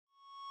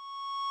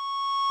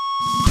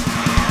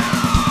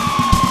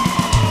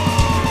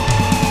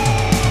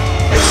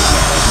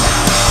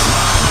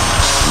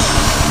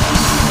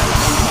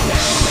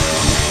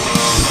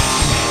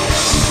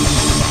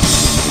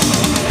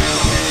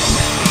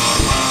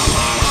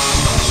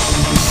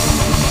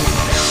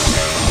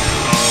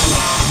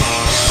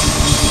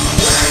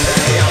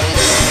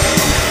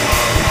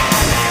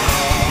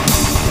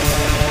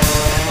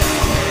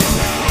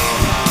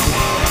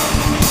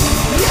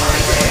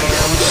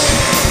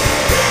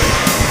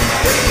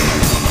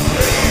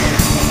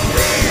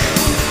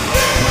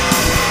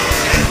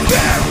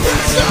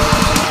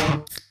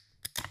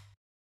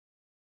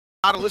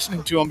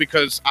listening to them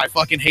because I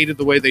fucking hated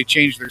the way they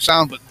changed their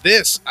sound. But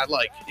this, I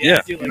like.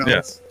 Yeah,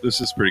 this. This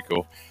is pretty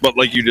cool. But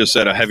like you just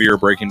said, a heavier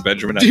Breaking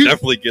Benjamin. I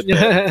definitely get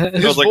that.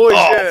 I was like, voice,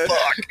 oh, yeah.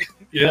 fuck.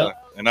 Yeah.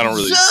 And I don't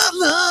really. I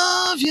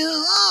love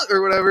you,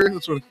 or whatever.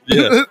 That's what.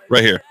 Yeah,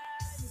 right here.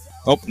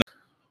 Oh, no.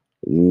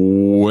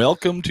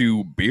 Welcome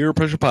to Beer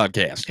Pressure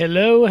Podcast.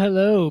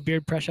 Hello,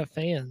 Beard Pressure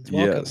fans.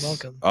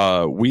 Welcome.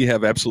 We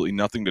have absolutely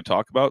nothing to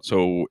talk about,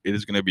 so it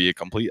is going to be a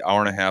complete hour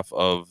and a half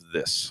of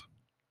this.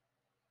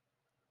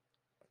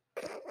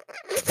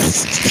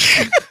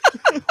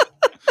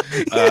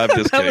 I'm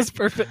just That kidding. was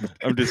perfect.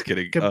 I'm just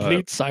kidding.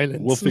 Complete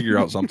silence. We'll figure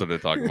out something to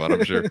talk about,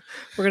 I'm sure.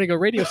 We're gonna go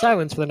radio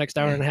silence for the next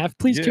hour and a half.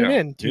 Please tune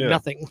in to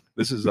nothing.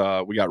 This is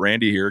we got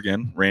Randy here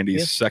again.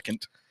 Randy's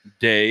second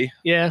day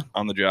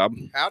on the job.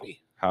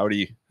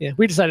 Howdy. Yeah,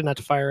 we decided not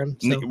to fire him.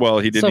 So. Well,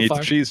 he didn't eat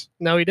the cheese.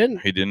 No, he didn't.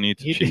 He didn't eat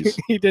the cheese.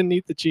 He didn't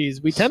eat the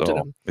cheese. We tempted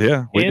him.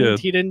 Yeah, we did.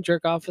 He didn't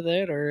jerk off with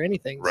it or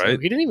anything. Right. So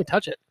he didn't even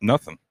touch it.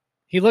 Nothing.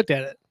 He looked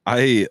at it.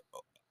 I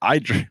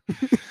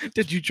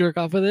Did you jerk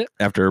off with it?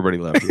 After everybody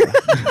left.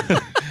 Yeah.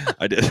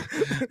 I did.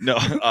 No.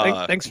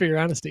 Thanks for your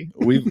honesty.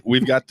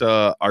 We've got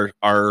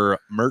our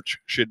merch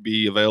should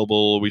be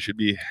available. We should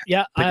be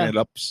picking it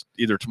up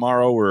either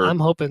tomorrow or I'm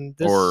hoping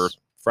or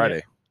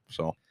Friday. Yeah.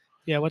 So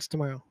what's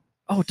tomorrow?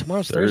 Oh,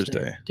 tomorrow's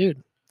Thursday.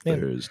 Dude.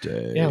 Man.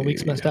 Thursday. Yeah,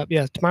 week's messed up.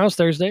 Yeah, tomorrow's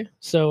Thursday.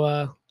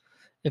 So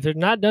if they're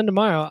not done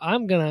tomorrow,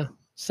 I'm gonna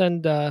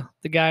send our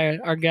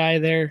guy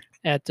there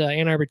at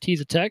Ann Arbor Tees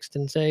a text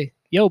and say,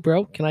 yo,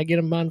 bro, can I get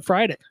them on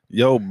Friday?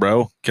 Yo,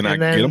 bro, can I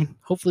get them?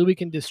 Hopefully we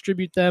can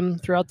distribute them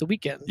throughout the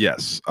weekend.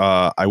 Yes.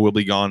 I will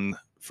be gone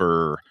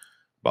for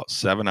about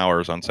 7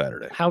 hours on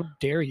Saturday. How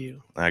dare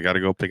you? I got to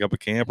go pick up a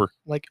camper.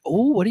 Like,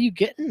 oh, what are you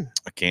getting?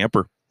 A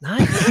camper.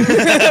 Nice.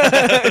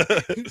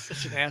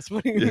 Such an ass.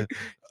 Yeah.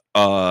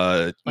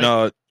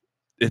 No,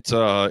 it's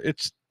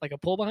like a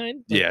pull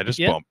behind? Yeah, just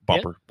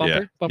bumper.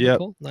 Bumper, yeah.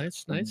 Cool.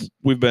 Nice.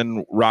 We've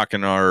been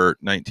rocking our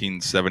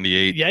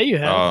 1978. Yeah, you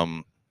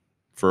have.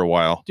 For a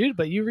while, dude.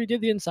 But you redid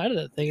the inside of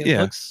that thing.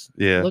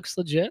 It looks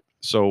legit.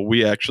 So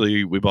we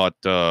bought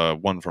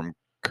one from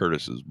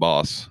Curtis's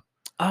boss.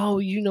 Oh,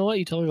 you know what?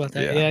 You told me about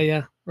that.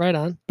 Yeah. Right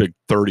on. Big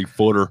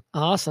 30-footer.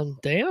 Awesome.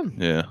 Damn.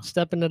 Yeah.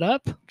 Stepping it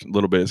up. A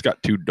little bit. It's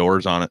got 2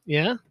 doors on it.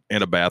 Yeah.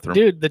 And a bathroom.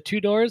 Dude, the 2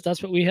 doors,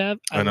 that's what we have.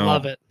 I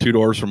love it. 2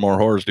 doors for more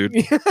whores, dude.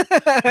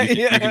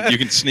 You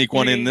can sneak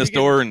one in this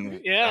door and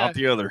out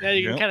the other. Yeah,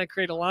 you can kind of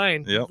create a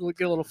line. Yep.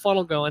 Get a little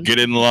funnel going. Get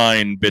in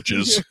line,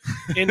 bitches.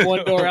 In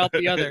one door, out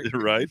the other.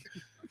 Right?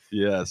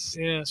 Yes.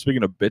 Yeah.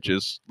 Speaking of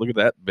bitches, look at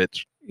that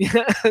bitch.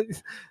 Yeah.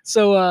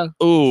 So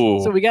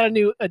so we got a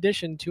new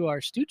addition to our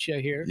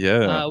studio here.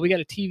 Yeah. We got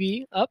a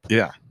TV up.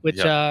 Yeah.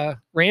 Which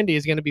Randy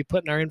is going to be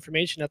putting our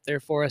information up there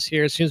for us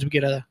here as soon as we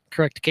get a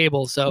correct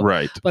cable. So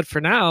right. But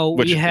for now,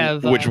 we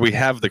have we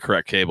have the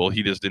correct cable.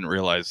 He just didn't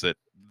realize that.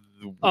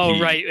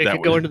 Right. It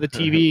could go into the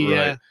TV. Right.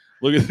 Yeah.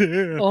 Look at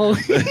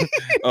that.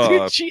 Oh,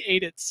 dude, she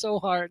ate it so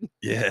hard.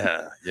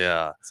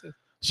 Yeah.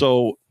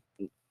 So,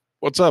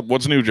 what's up?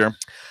 What's new, Jerem?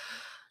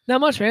 Not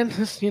much, man.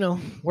 Just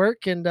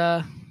work and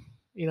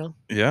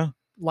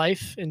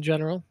life in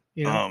general.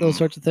 Those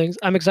sorts of things.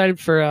 I'm excited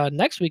for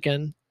next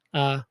weekend.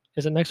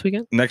 Is it next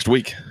weekend? Next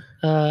week.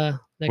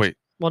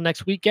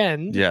 Next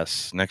weekend.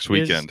 Yes, next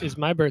weekend is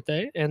my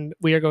birthday, and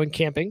we are going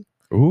camping.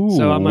 Ooh,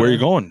 so where are you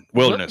going?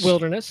 Wilderness.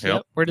 Wilderness.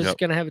 Yep. We're just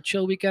gonna have a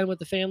chill weekend with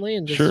the family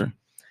and just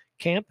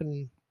camp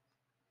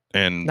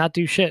and not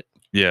do shit.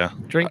 Yeah.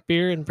 Drink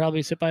beer and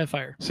probably sit by a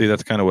fire. See,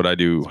 that's kind of what I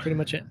do. That's pretty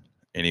much it.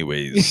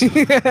 Anyways,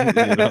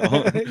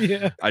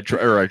 Yeah. I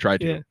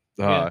tried to.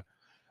 Yeah.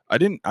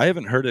 I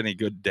haven't heard any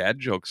good dad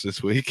jokes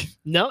this week.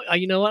 No,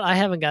 you know what? I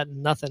haven't got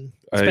nothing.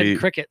 It's been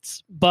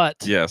crickets. But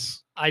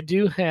yes, I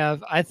do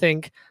have. I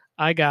think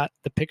I got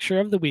the picture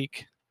of the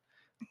week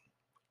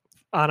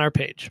on our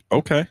page.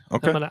 Okay. I'm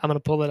gonna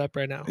pull it up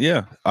right now.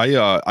 Yeah,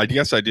 I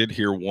guess I did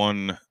hear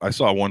one. I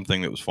saw one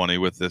thing that was funny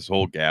with this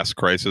whole gas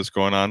crisis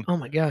going on. Oh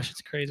my gosh,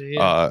 it's crazy.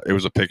 Yeah. It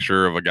was a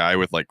picture of a guy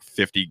with like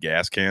 50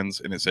 gas cans,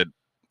 and it said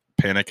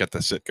 "Panic at the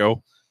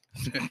Citgo."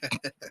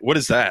 What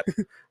is that?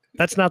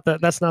 That's not the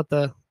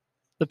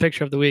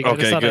picture of the week. Okay, I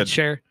just thought good. I'd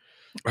share.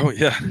 Oh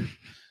yeah,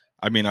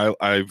 I mean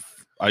I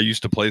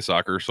used to play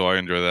soccer, so I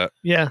enjoy that.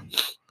 Yeah.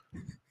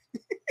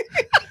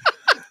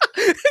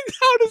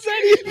 How does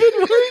that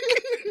even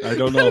work? I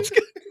don't know.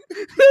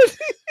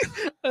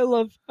 I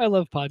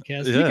love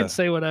podcasts. Yeah. You can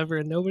say whatever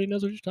and nobody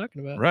knows what you're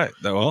talking about. Right.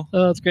 Well.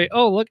 Oh, that's great.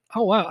 Oh, look.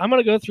 Oh, wow. I'm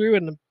gonna go through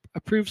and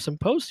approve some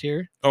posts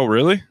here. Oh,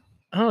 really?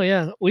 Oh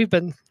yeah, we've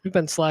been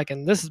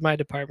slacking. This is my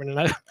department, and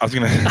I was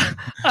gonna.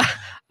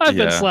 I've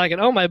been slacking.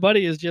 Oh, my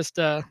buddy is just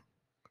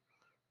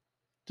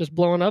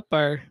blowing up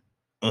our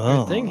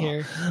thing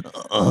here.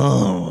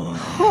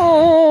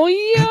 Oh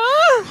yeah.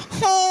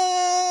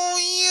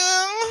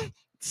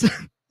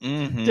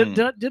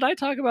 Did I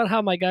talk about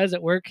how my guys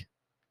at work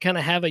kind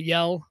of have a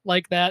yell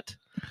like that?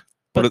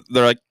 But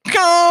they're like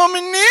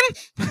coming in.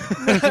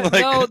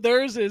 No,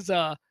 theirs is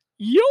yo.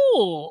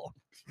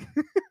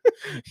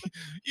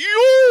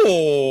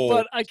 Yo.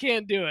 But I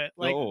can't do it.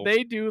 Like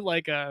they do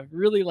like a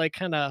really like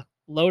kind of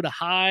low to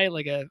high,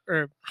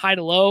 or high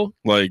to low.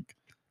 Like,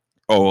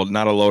 oh,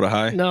 not a low to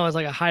high. No, it's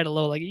like a high to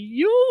low, like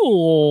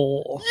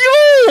yo,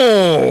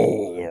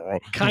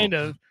 kind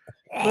of.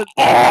 But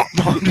No,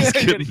 I'm just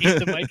I'm gonna kidding. eat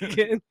the mic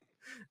again.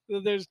 So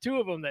there's two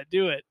of them that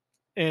do it,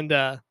 and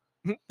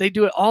they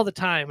do it all the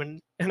time,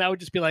 and I would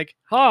just be like,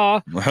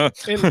 ha.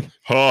 And,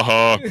 Ha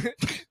ha.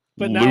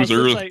 but now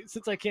Losers.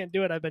 since I can't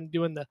do it, I've been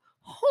doing the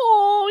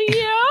oh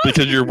yeah.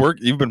 Because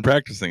you've been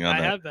practicing on I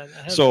that. have been.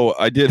 I have So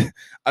I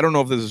don't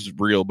know if this is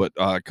real, but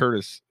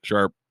Curtis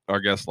Sharp, our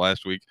guest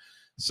last week,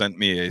 sent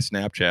me a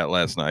Snapchat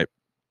last night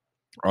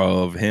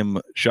of him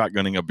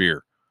shotgunning a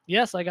beer.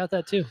 yes, I got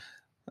that too.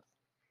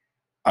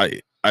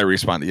 I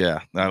responded, yeah,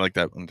 I like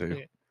that one too.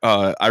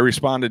 Okay. I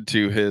responded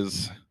to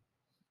his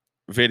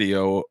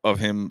video of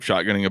him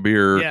shotgunning a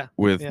beer Yeah,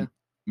 with yeah.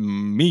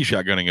 me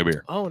shotgunning a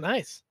beer. Oh,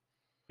 nice.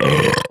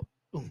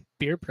 Ooh,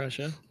 beer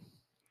pressure.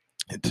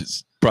 It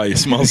just probably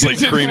smells like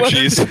cream What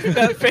cheese. is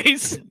that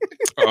face.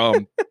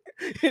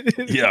 It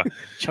is Yeah.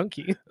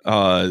 chunky.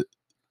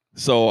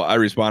 So I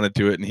responded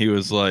to it, and he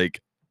was like,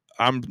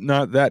 "I'm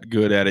not that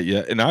good at it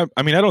yet." And I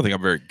mean, I don't think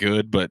I'm very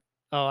good, but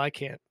Oh, I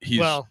can't. he's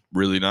Well,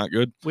 really not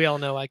good. we all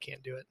know I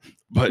can't do it.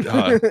 But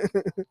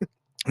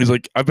he's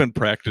like, "I've been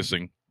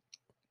practicing,"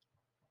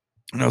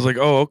 and I was like,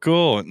 "Oh,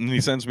 cool." And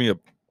he sends me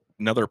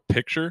another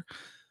picture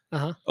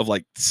Uh-huh. of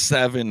like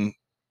 7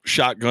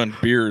 shotgun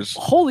beers.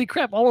 Holy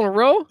crap! All in a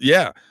row,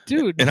 Yeah,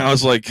 dude. and I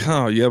was like,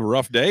 "Oh, you have a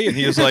rough day?" And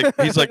he's like,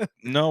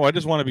 "No, I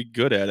just want to be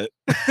good at it."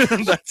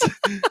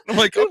 I'm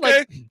like, Dude,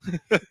 "Okay."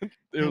 like,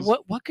 It was,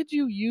 what could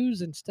you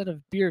use instead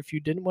of beer if you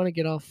didn't want to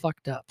get all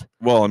fucked up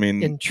well, I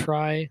mean, and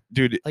try?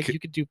 dude, Like you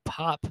could do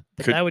pop,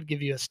 but could- that would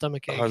give you a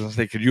stomach I ache. was gonna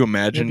say, could you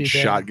imagine be bad.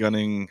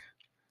 shotgunning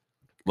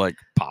like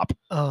pop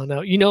Oh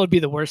no! You know, it'd be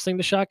the worst thing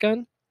to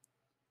shotgun.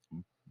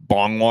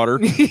 bong water?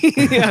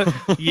 yeah,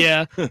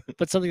 yeah.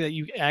 But something that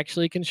you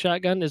actually can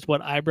shotgun is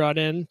what I brought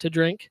in to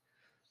drink.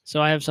 So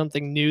I have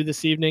something new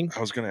this evening. I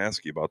was gonna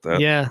ask you about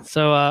that. Yeah.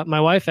 So my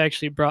wife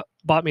actually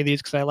bought me these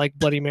because I like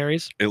Bloody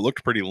Marys. It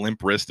looked pretty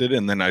limp wristed,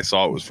 and then I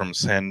saw it was from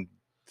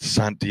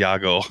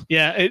Santiago,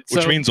 Yeah.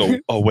 which means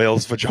a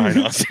whale's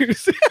vagina.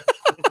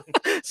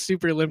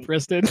 super limp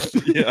wristed.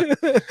 Yeah.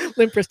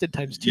 Limp wristed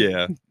times 2.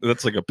 Yeah,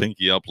 that's like a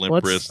pinky up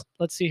limp wrist.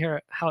 Let's see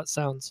how it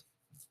sounds.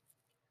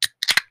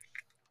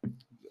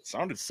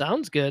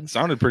 Sounds good.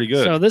 Sounded pretty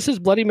good. So this is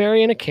Bloody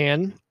Mary in a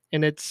can,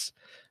 and it's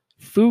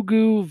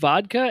Fugu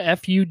vodka,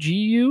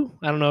 Fugu.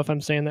 I don't know if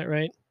I'm saying that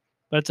right,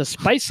 but it's a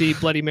spicy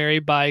Bloody Mary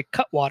by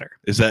Cutwater.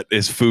 is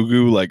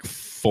Fugu like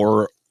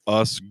for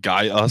us,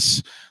 guy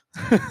us?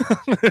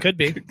 Could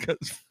be.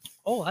 'Cause-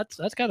 Oh,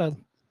 that's got a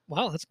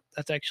wow.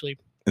 That's actually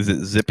Is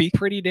it zippy?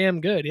 pretty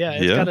damn good. Yeah,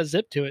 it's Yeah. got a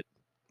zip to it.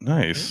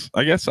 Nice.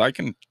 I guess I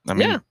can. I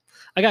mean, Yeah,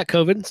 I got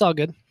COVID. It's all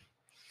good.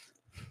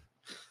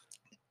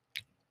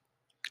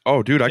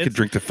 oh, dude, I could It's-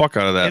 drink the fuck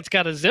out of that. It's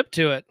got a zip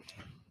to it.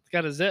 It's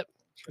got a zip.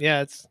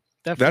 Yeah, it's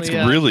definitely.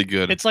 That's really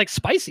good. It's like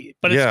spicy,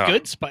 but Yeah. it's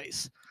good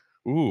spice.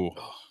 Ooh.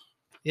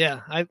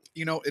 Yeah,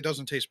 You know, it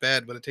doesn't taste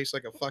bad, but it tastes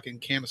like a fucking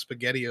can of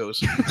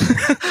SpaghettiOs.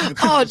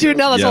 Oh, dude,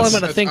 now that's all I'm Yes.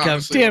 gonna That's think of.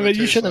 honestly Damn what it! it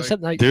You tastes shouldn't have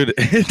said that. Dude,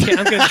 Okay,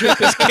 I'm gonna drink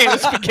this can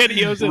of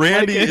SpaghettiOs. and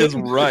Randy like it. is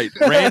right.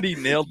 Randy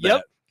nailed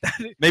Yep.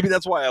 that. Maybe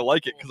that's why I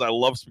like it, because I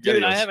love SpaghettiOs.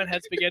 Dude, I haven't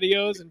had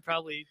SpaghettiOs in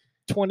probably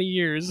 20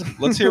 years.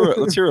 Let's hear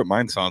what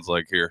mine sounds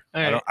like here.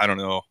 All I don't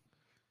know.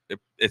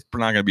 It's not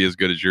going to be as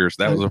good as yours.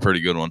 That was a pretty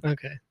good one.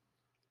 Okay.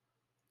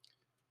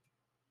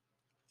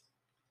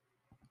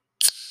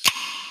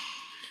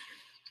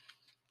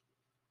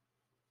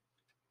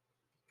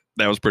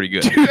 That was pretty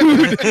good.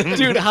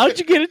 Dude, how'd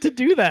you get it to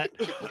do that?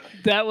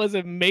 That was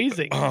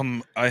amazing.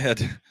 I had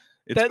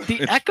That the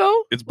it's, echo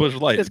it's Bush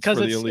Light. is It's for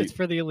because the elite. it's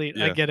for the elite.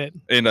 I Yeah. get it.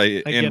 And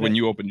get when it.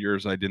 you opened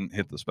yours, I didn't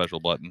hit the special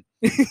button.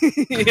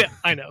 Yeah,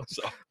 I know.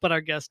 So But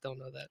our guests don't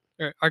know that.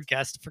 Or our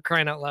guests, for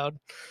crying out loud.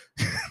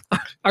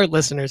 Our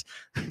listeners.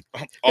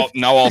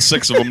 now all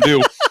 6 of them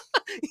do.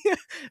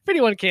 If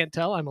anyone can't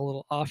tell, I'm a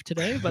little off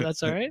today, but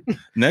that's all right.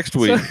 Next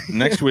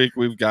week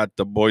we've got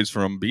the boys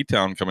from B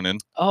Town coming in.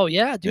 Oh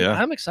yeah, dude, Yeah.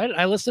 I'm excited.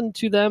 I listened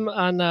to them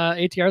on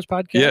ATR's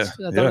podcast. Yeah,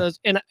 I thought yeah. it was,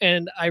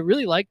 and I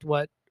really liked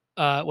what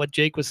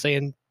Jake was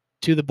saying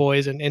to the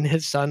boys and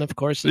his son, of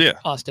course, Yeah.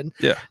 Austin.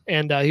 Yeah.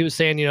 And he was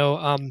saying,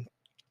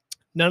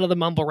 none of the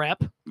mumble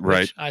rap,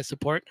 Right. which I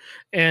support,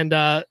 and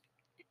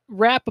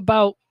rap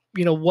about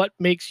what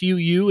makes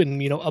you,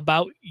 and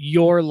about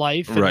your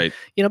life, and, Right.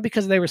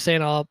 because they were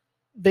saying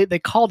they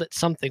called it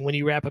something when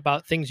you rap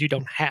about things you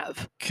don't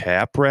have.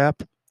 Cap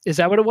rap. Is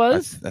that what it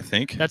was? I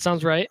think. That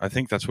sounds right. I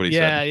think that's what he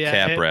Yeah, said. yeah,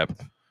 Cap it- rap.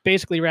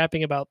 Basically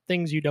rapping about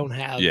things you don't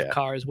have, Yeah.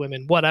 cars,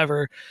 women,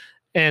 whatever.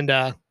 And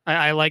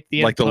I like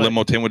the Like the input.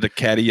 limo tin with the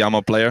caddy. I'm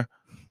a player.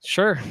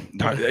 Sure.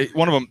 No,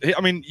 one of them.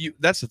 I mean,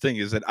 that's the thing,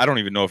 is that I don't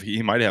even know if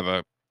he might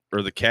have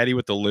or the caddy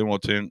with the limo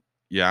tin.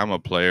 Yeah, I'm a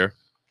player.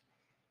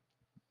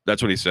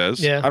 That's what he says.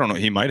 Yeah. I don't know.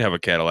 He might have a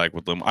Cadillac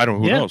with limo. I don't.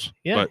 Who Yeah, knows?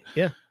 Yeah,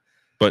 yeah.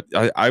 But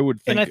I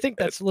would think. And I think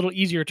that's a little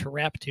easier to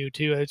rap to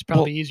too. It's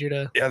probably easier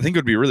to. I think it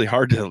would be really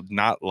hard to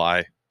not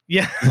lie.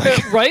 Yeah,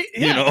 Like, right.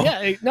 you Yeah, know,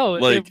 yeah. No,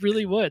 like, it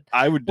really would.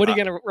 I would. What are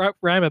you gonna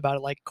rhyme about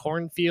it? Like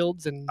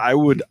cornfields and I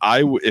would.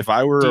 If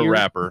I were a Deer.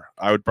 rapper,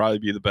 I would probably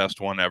be the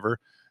best one ever,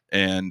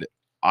 and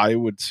I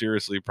would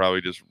seriously probably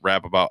just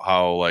rap about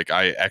how like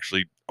I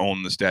actually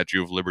own the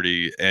Statue of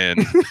Liberty and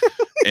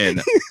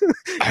and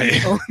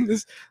I own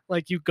this.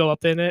 Like you go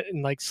up in it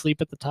and like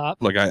sleep at the top.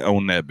 like I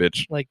own that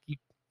bitch. Like you.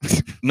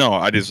 No,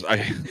 I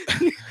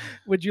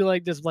Would you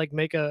like just like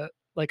make a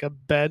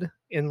bed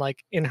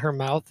in her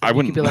mouth? I and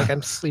you could be wouldn't- like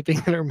I'm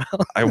sleeping in her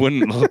mouth. I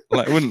wouldn't live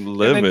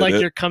and then in like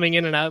it. you're coming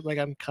in and out like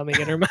I'm coming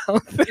in her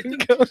mouth.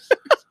 And go-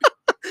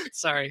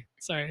 sorry.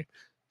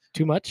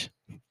 Too much.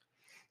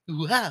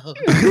 Wow.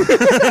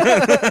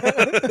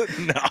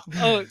 No.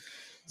 Oh,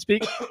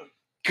 speak.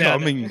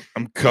 Coming,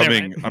 I'm Never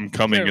coming, mind. I'm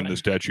coming Never in the mind.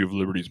 Statue of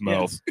Liberty's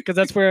mouth. Because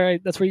that's where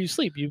you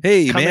sleep. You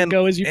Hey come man, and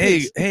go as you hey,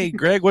 please. hey,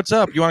 Greg, what's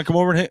up? You want to come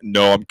over and hit?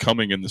 No, I'm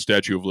coming in the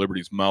Statue of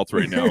Liberty's mouth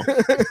right now.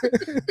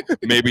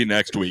 Maybe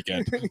next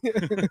weekend.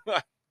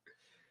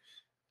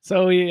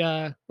 So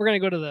we're gonna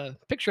go to the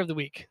picture of the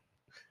week,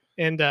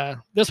 and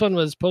this one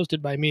was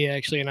posted by me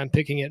actually, and I'm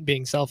picking it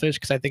being selfish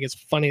because I think it's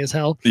funny as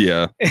hell.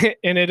 Yeah.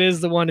 And it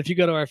is the one. If you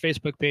go to our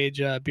Facebook page,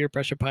 Beer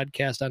Pressure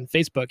Podcast on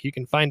Facebook, you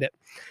can find it.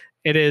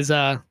 It is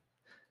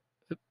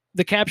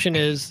the caption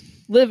is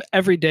 "Live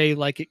every day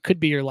like it could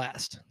be your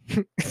last,"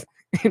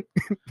 and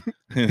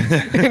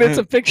it's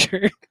a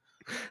picture.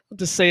 I'll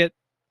just say it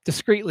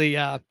discreetly.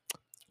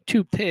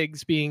 Two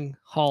pigs being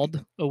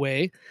hauled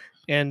away,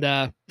 and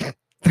they're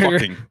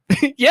Fucking.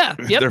 yeah,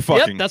 yep, They're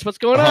fucking. Yep, that's what's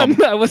going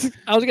on. I was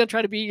gonna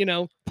try to be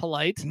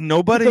polite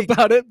Nobody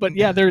about it, but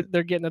yeah, they're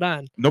getting it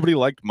on. nobody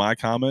liked my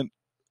comment.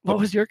 What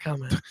was your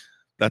comment?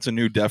 That's a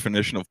new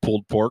definition of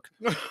pulled pork.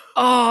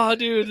 Oh,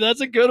 dude, that's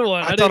a good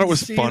one. I thought didn't it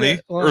was see funny.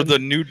 that Or one. the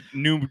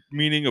new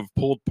meaning of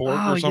pulled pork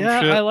oh, or some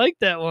yeah, shit. I like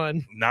that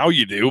one. Now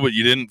you do, but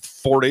you didn't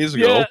 4 days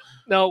ago. Yeah.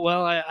 No,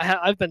 well,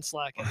 I've been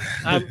slacking.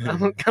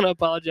 I'm gonna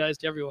apologize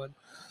to everyone.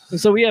 And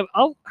so we have.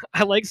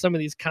 I like some of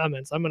these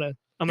comments. I'm gonna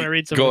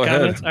read some Go of the ahead.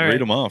 comments. All right.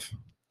 Read them off.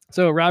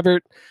 So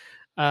Robert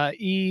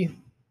E.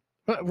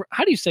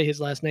 How do you say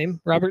his last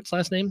name? Robert's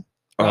last name?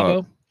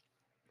 Bravo.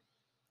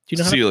 Do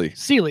you know Seeley.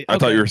 Seeley. I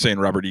thought okay. you were saying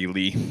Robert E.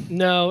 Lee.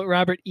 No,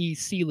 Robert E.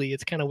 Seeley.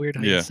 It's kind of weird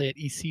how Yeah. you say it,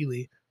 E.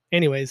 Seeley.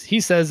 Anyways, he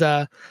says,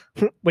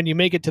 when you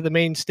make it to the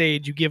main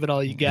stage, you give it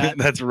all you got.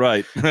 That's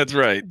right. That's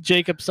right.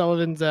 Jacob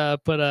Sullivan's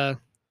put a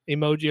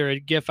emoji or a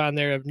GIF on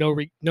there of no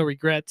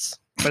regrets,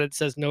 but it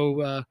says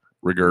no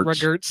Regrets.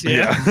 regrets.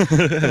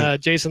 Yeah.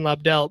 Jason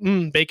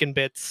Lobdell, bacon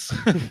bits.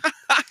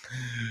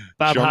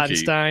 Bob Chunky.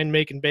 Hottenstein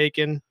making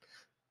bacon.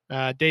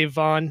 Dave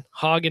Vaughn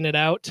hogging it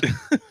out.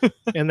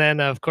 And then,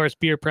 of course,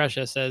 Beer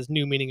Precious says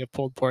new meaning of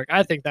pulled pork.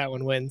 I think that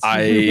one wins.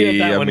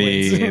 That one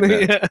mean,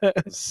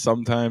 wins.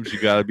 sometimes you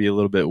got to be a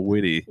little bit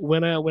witty.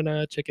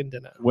 Winner chicken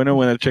dinner.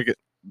 Winner chicken.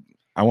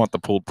 I want the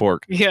pulled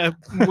pork. Yeah,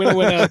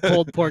 winner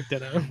pulled pork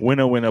dinner.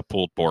 Winner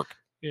pulled pork.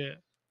 Yeah.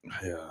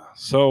 Yeah.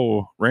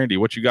 So, Randy,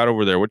 what you got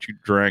over there? What you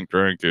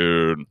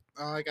drinking?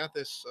 I got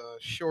this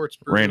shorts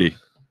brew. Randy,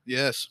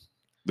 Yes.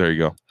 there you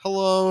go.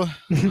 Hello.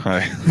 Hi.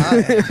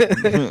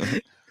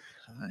 Hi.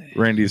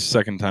 Randy's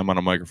second time on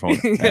a microphone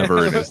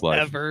ever in his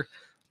life. Ever.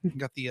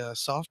 Got the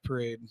Soft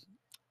Parade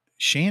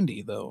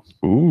Shandy though.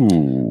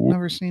 Ooh,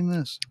 Never seen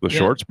this. the Yeah.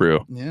 shorts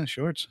brew. Yeah,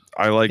 shorts.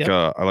 I like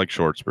Yep. I like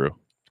shorts brew.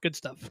 Good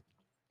stuff.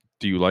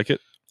 Do you like it?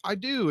 I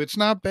do. It's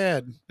not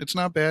bad. It's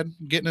not bad.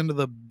 Getting into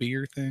the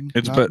beer thing.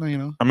 It's not, bet- you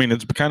know. I mean,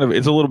 it's a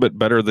little bit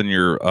better than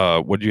your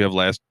what did you have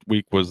last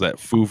week? Was that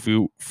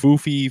fufu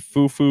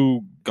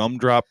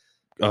gumdrop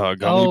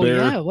gummy bear?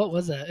 Yeah, what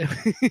was that?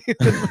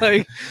 It's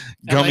like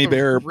Gummy Like a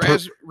bear.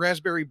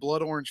 raspberry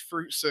blood orange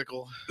fruit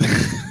sickle.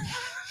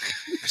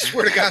 I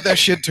swear to God, that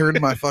shit turned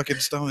my fucking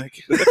stomach.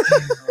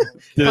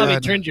 probably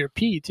God. turned your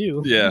pee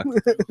too. Yeah.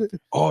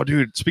 Oh,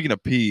 dude. Speaking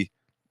of pee,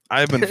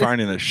 I've been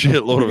finding a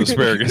shitload of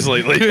asparagus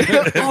lately.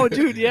 Oh,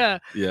 dude, yeah.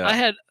 Yeah.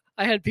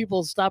 I had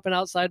people stopping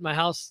outside my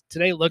house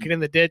today looking in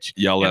the ditch,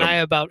 Yell and at I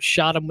them. about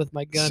shot them with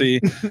my gun. See,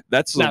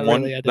 that's the Not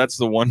one. really, I didn't. That's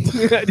the one.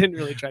 I didn't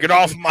really try. Get to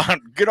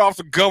off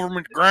the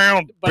government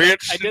ground, But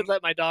bitch. I did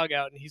let my dog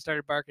out, and he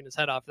started barking his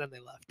head off, and then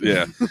they left.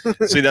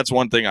 Yeah. See, that's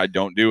one thing I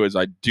don't do is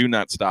I do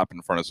not stop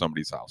in front of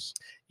somebody's house.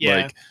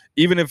 Yeah. Like,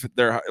 even if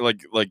they're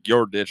like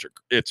your ditch,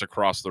 it's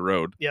across the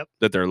road. Yep.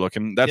 That they're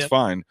looking. That's Yep.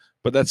 fine.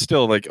 But that's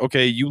still like,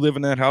 okay, you live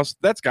in that house.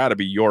 That's got to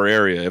be your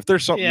area. If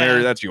there's something Yeah.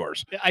 there, that's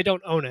yours. I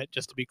don't own it,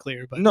 just to be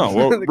clear. But No,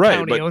 well, the right,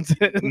 county but owns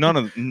it. None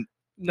of None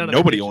of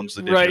nobody the owns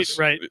the ditches. ditches.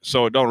 Right.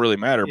 So it don't really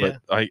matter. Yeah.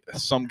 But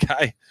some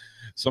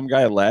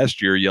guy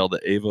last year yelled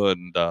at Ava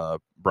and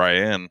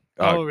Brienne,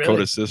 Oh, really?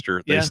 Coda's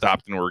sister. They Yeah.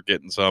 stopped and were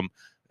getting some,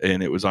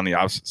 and it was on the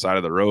opposite side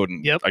of the road.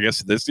 And Yep. I guess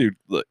this dude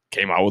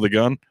came out with a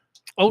gun,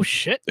 Oh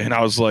shit! and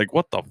I was like,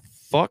 "What the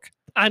fuck?"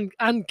 On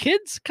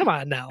kids? Come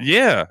on now.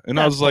 Yeah, and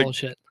I That's was like,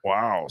 bullshit.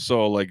 "Wow."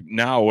 So like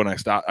now when I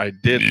stopped, I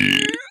did.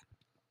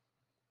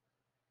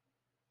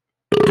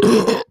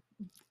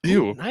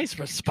 Ew. Nice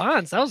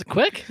response. That was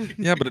quick.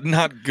 Yeah, but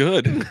not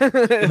good.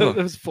 It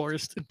was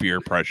forced.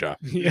 Beer pressure.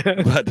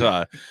 Yeah.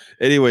 But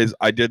anyways,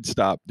 I did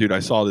stop, dude. I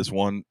saw this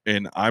one,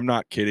 and I'm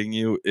not kidding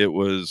you. It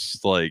was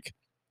like,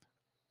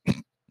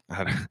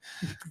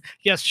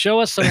 Yes, show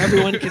us so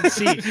everyone can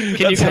see. Can you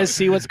That's guys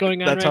see what's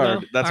going on that's right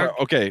hard. now? That's hard.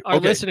 Okay. Our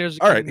Okay. listeners.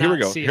 All right. Here we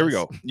cannot go. see Here we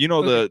us. go. You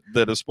know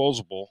the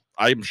disposable.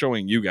 I'm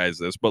showing you guys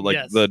this, but like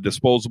Yes. the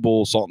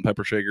disposable salt and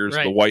pepper shakers, the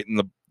Right. white and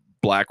the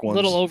black A ones.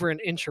 little over an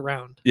inch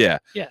around. Yeah.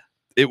 Yeah.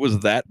 It was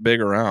that big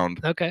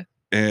around, Okay,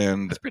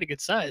 and that's pretty good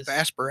size The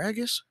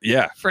asparagus.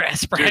 yeah, for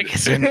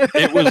asparagus. and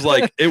it was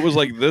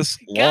like this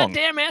long.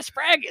 Goddamn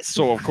asparagus.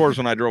 So of course,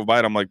 when I drove by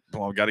it, I'm like,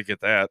 well, I got to get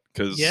that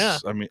because Yeah.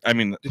 I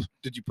mean,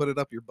 Did you put it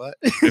up your butt?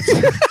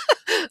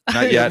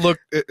 not yet. Look,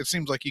 it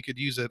seems like you could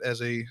use it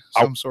as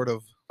some sort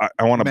of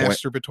I want to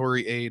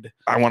masturbatory aid.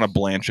 I want to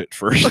blanch it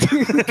first.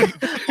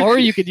 Or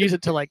you could use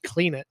it to like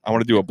clean it. I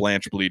want to do a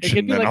blanch bleach, It could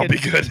and be then like I'll a- be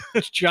good.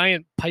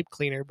 Giant pipe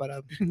cleaner, but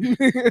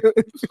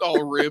It's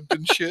all ribbed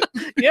and shit.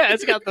 yeah,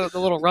 it's got the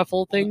little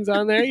ruffle things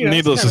on there. You know, it's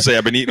Needless to kinda- say,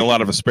 I've been eating a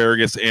lot of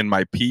asparagus, and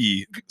my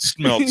pee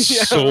smelled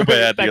Yeah, so right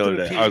bad back the to other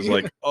the day. I was pee.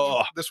 like,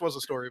 oh, This was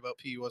a story about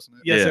pee, wasn't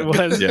it? Yes, yeah, it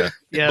was. yeah.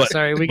 Yeah, But-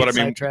 sorry, we but get I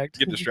mean, sidetracked.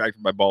 Get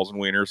distracted by balls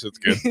and wieners. It's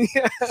good.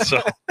 yeah,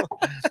 So,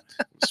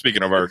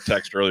 speaking of our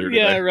text earlier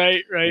today, yeah,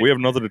 right. we have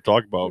nothing to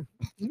talk about.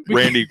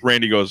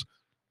 Randy goes,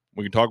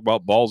 we can talk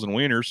about balls and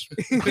wieners,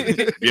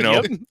 you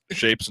know, Yep.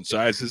 shapes and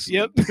sizes.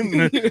 Yep.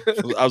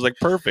 I was like,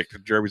 perfect.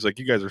 And Jeremy's like,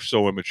 you guys are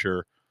so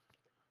immature.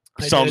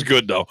 I Sounds did.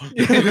 good though.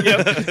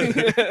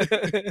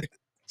 Yep.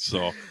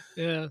 So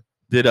Yeah.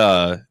 did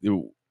I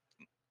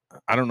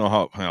don't know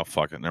how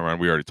fuck it. Never mind.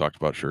 We already talked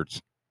about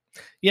shirts.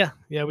 Yeah.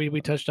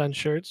 We touched on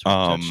shirts. We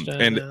touched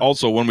on, And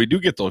also when we do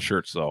get those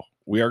shirts though,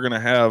 we are gonna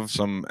have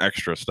some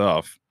extra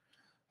stuff.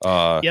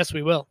 yes,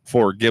 we will.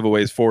 For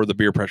giveaways for the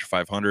Beer Pressure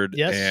 500.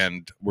 Yes.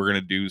 And we're going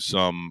to do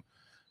some,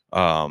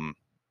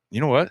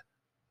 you know what?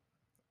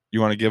 You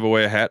want to give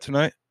away a hat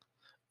tonight?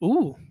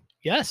 Ooh,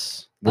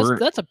 yes. We're-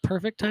 That's a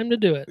perfect time to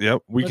do it.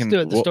 Yep. We Let's can do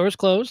it. The we'll- store's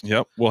closed.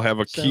 Yep. We'll have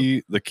So-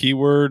 the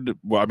keyword.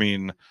 Well, I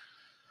mean,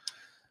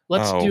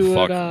 Let's do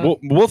fuck. it.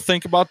 We'll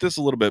think about this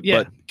a little bit,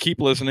 Yeah. but keep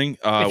listening.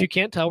 If you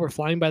can't tell, we're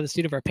flying by the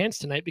seat of our pants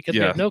tonight because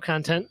we Yeah. have no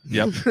content.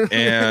 Yep.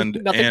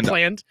 And- nothing and-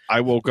 planned. I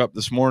woke up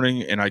this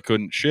morning and I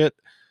couldn't shit.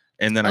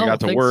 And then I Oh, got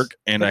to thanks- work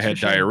and I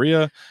thanks had for sharing.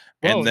 diarrhea.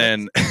 Whoa, And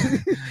then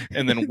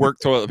and then work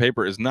toilet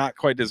paper is not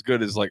quite as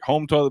good as like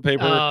home toilet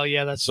paper. Oh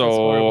yeah, that's So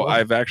horrible. I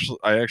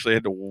actually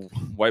had to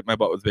wipe my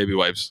butt with baby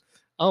wipes,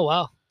 Oh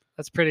wow,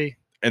 that's pretty.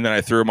 and then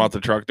I threw them out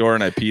the truck door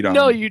and I peed on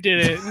No, them. you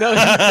didn't. No,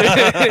 you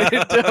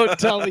didn't. Don't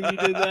tell me you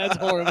did that. That's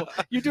horrible.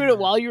 You doing it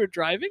while you were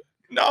driving,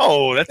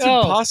 No, that's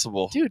Oh,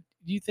 impossible. dude?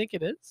 You think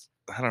it is?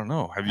 I don't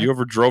know. Have you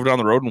ever drove down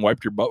the road and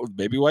wiped your butt with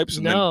baby wipes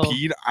and No. then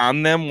peed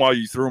on them while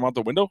you threw them out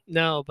the window?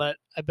 No, but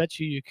I bet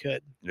you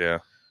could. Yeah,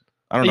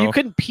 I don't know. You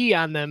couldn't pee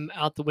on them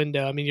out the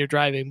window. I mean, you're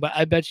driving, but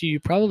I bet you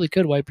probably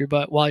could wipe your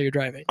butt while you're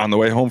driving. On the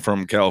way home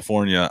from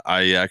California,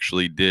 I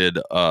actually did.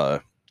 I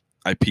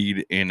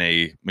peed in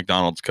a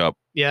McDonald's cup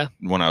Yeah,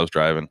 when I was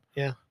driving.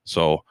 Yeah.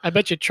 So I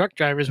bet you truck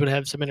drivers would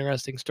have some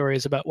interesting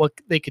stories about what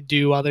they could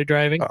do while they're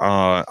driving.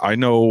 I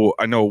know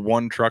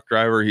one truck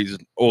driver. He's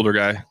an older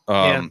guy.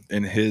 Yeah.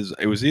 And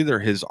it was either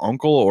his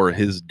uncle or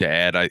his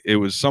dad. It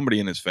was somebody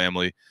in his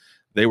family.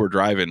 They were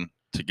driving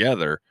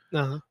together.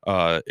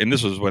 Uh-huh. And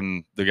this was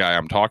when the guy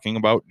I'm talking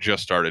about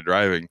just started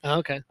driving. Oh,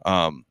 okay.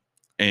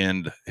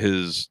 And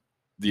his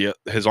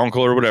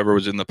uncle or whatever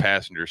was in the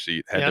passenger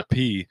seat, had Yeah. to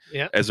pee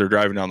Yeah. as they're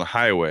driving down the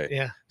highway.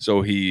 Yeah.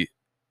 So he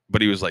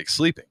was like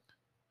sleeping.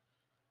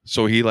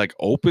 So he like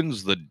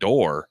opens the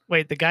door.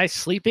 Wait, the guy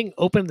sleeping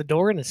opened the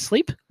door in his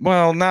sleep?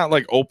 Well, not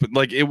like open,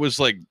 like it was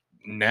like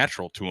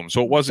natural to him.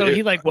 So it wasn't. So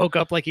he like woke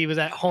up like he was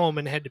at home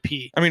and had to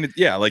pee. I mean,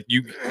 yeah, like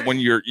you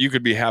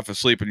could be half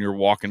asleep and you're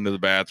walking to the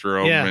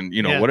bathroom Yeah, and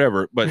yeah.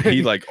 whatever. But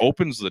he like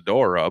opens the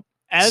door up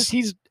As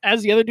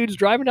the other dude's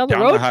driving down the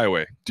down road? the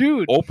highway,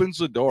 Dude, opens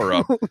the door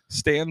up,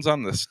 stands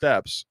on the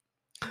steps,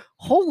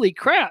 holy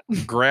crap.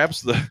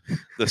 grabs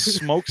the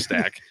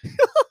smokestack,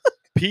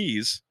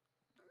 pees,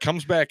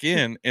 comes back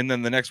in, and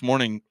then the next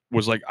morning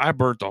was like, I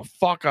burnt the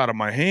fuck out of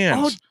my Oh,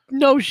 hands.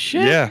 no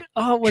shit. Yeah,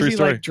 Oh, was true he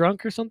story. like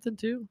drunk or something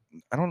too?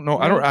 I don't know.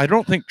 No. I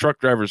don't think truck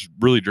drivers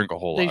really drink a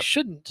whole They lot.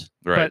 shouldn't.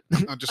 Right.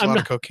 Just I'm a lot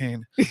not- of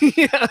cocaine. But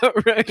yeah,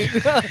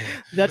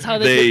 right. That's how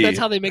They- that's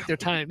how they make their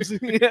times.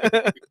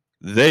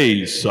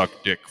 They suck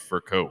dick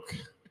for coke.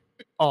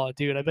 Oh,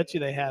 dude, I bet you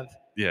they have.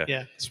 Yeah.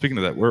 Yeah. Speaking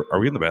of that, are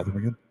we in the bathroom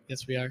again?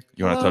 Yes, we are.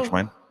 You want to touch Oh.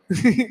 mine?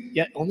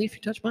 Yeah, only if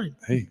you touch mine.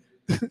 Hey.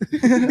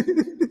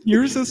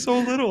 Yours is so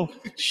little.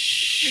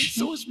 Shh.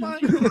 So is mine.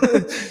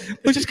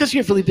 It's just because you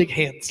have really big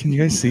hands. Can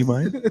you guys see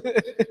mine?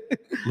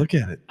 Look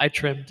at it. I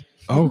trimmed.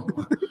 Oh.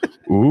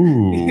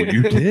 Ooh,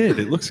 you did.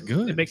 It looks It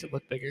good. makes it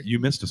look bigger. You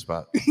missed a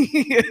spot.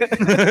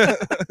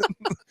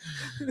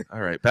 All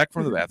right, back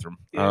from the bathroom.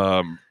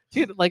 Yeah.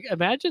 Dude, like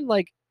imagine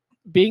like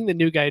being the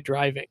new guy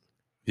driving.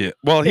 Yeah.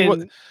 Well,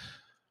 And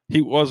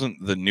he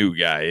wasn't the new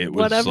guy. It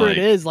was whatever like, it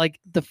is, like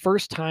the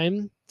first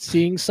time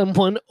seeing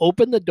someone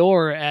open the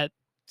door at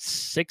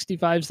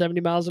 65,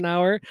 70 miles an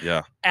hour.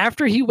 Yeah.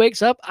 After he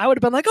wakes up, I would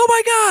have been like, oh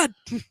my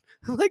God,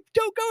 like,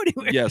 don't go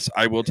anywhere. Yes,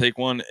 I will take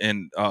one.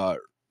 And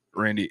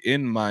Randy,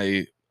 in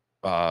my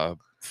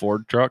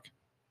Ford truck,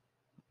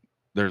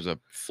 there's a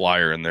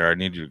flyer in there. I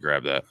need you to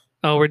grab that.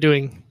 Oh, we're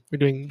doing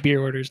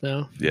beer orders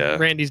now. Yeah.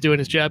 Randy's doing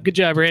his job. Good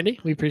job, Randy.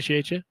 We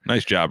appreciate you.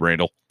 Nice job,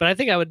 Randall. But I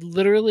think I would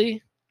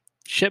literally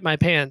shit my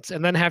pants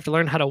and then have to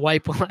learn how to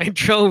wipe while I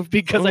drove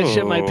because I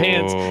shit my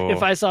pants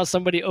if I saw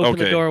somebody open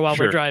the Okay, door while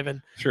sure. we're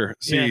driving. Sure.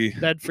 See, Yeah,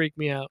 that'd freak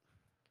me out.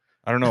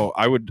 I don't know.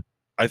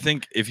 I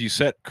think if you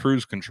set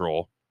cruise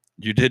control,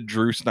 you did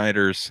Drew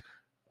Snyder's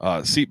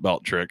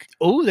seatbelt trick.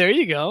 Oh, there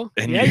you go.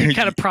 And Yeah, you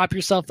kind of prop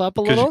yourself up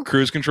a little.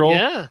 Cruise control,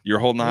 Yeah. you're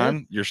holding Yeah.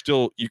 on.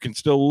 You can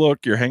still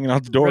look. You're hanging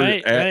out the door,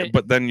 Right, right.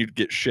 but then you'd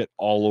get shit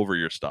all over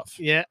your stuff.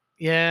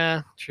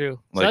 Yeah, true.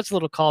 So Like- that's a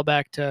little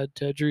callback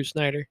to Drew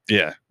Snyder.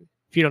 Yeah,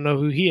 If you don't know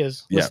who he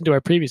is, Yeah. listen to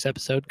our previous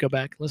episode. Go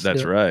back, listen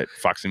that's to it. right.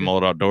 Foxy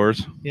Mullet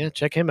Outdoors. Yeah,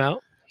 check him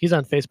out. He's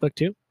on Facebook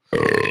too.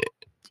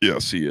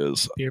 Yes, he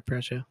is. Beer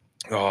pressure.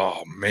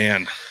 Oh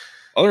man.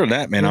 Other than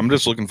that, man, I'm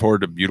just looking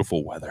forward to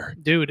beautiful weather.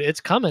 Dude, it's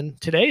coming.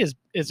 Today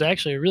is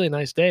actually a really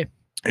nice day.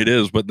 It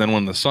is, but then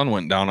when the sun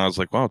went down, I was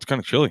like, wow, it's kind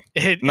of chilly.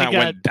 It Not got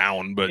went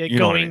down, but it you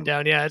know what I going mean.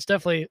 down. Yeah, it's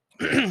definitely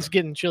it's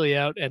getting chilly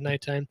out at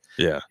nighttime.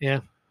 Yeah. Yeah.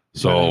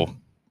 So,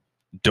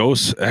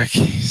 Dos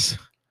Equis.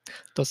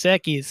 Dos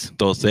Equis.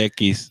 Dos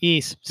Equis.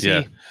 Yes.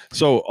 Yeah.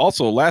 So,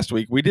 also last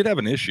week we did have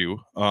an issue.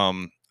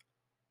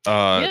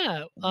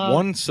 Yeah.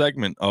 One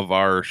segment of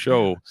our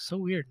show, So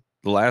weird.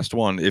 the last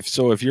one.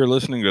 If you're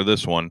listening to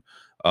this one,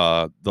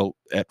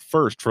 at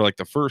first for like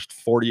the first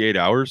 48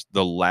 hours,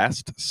 the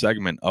last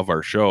segment of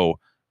our show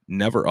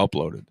never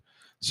uploaded.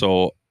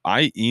 So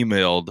I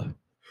emailed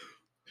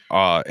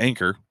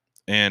Anchor,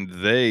 and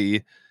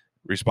they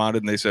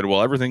responded and they said,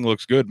 well, everything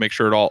looks good. Make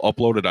sure it all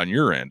uploaded on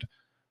your end.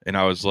 And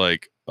I was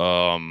like,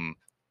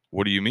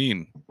 what do you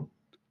mean?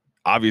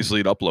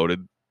 Obviously it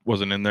uploaded.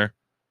 Wasn't in there.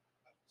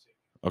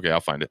 Okay,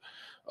 I'll find it.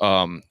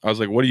 I was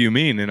like, what do you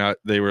mean? And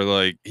they were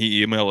like,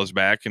 he emailed us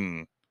back,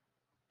 and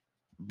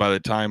by the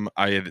time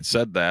I had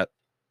said that,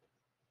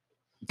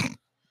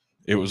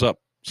 it was up.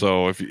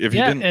 So if you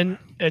didn't, and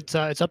it's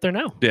up there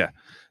now.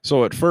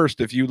 so at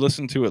first, if you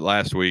listened to it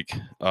last week,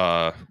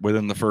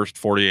 within the first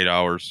 48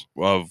 hours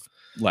of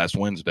last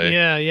Wednesday,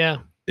 Yeah.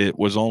 it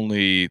was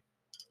only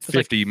It's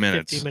like 50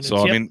 minutes. 50 minutes, So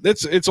I yep. mean,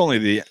 it's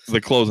only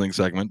the closing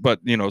segment, but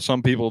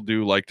some people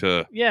do like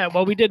to Yeah.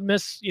 Well, we did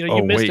miss. You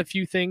Oh, missed a wait.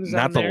 few things.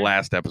 not on the there.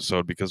 last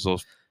episode because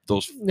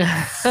those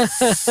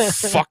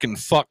fucking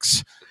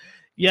fucks.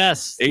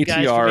 Yes. the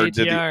guys from ATR did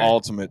the ATR,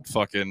 ultimate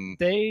fucking.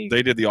 They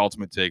They did the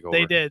ultimate takeover.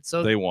 they did.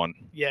 So They won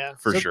yeah,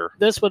 for so sure.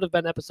 This would have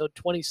been episode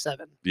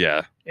 27.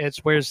 Yeah. It's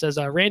where it says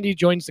Randy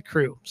joins the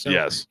crew. So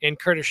Yes. and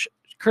Curtis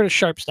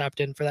Sharp stopped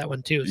in for that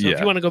one too. So if Yeah.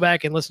 you want to go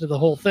back and listen to the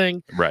whole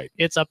thing, Right.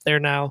 it's up there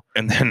now.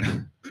 And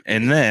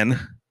then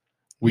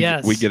we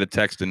Yes. we get a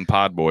text in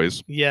Pod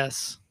Boys.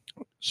 Yes.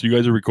 So you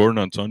guys are recording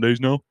on Sundays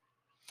now?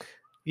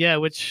 Yeah,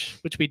 which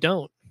we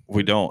don't.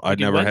 We don't. We I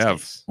do never have.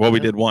 Wednesdays. Well, we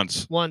Yeah. did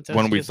once Once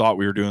when we that's thought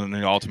we were doing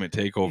the ultimate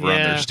takeover on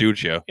Yeah. their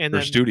studio And or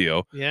then-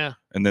 studio, yeah.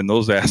 and then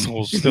those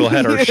assholes still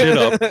had our shit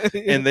up,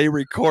 and they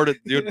recorded,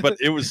 dude. But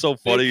it was so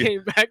They funny.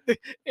 came back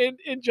and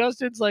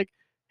Justin's like,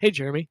 "Hey,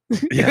 Jeremy,"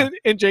 Yeah.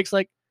 and Jake's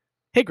like,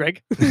 "Hey,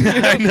 Greg."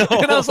 I know.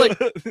 And I was like,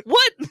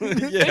 "What?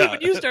 They Yeah.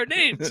 even used our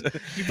names,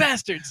 you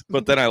bastards."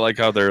 But then I like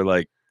how they're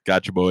like,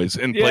 "Gotcha, boys,"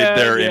 and played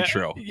their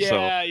intro. Yeah,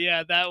 So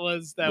yeah, that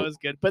was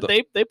good. But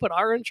the- they put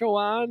our intro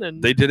on,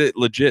 and they did it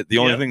legit. The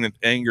only Yep. thing that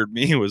angered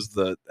me was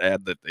the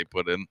ad that they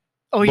put in.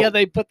 oh yeah, but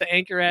they put the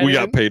anchor ad. We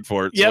in. got paid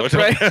for it. Yep, so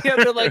right. Yeah,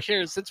 they're like,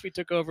 "Here, since we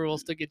took over, we'll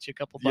still get you a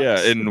couple bucks." yeah,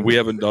 and we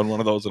haven't done one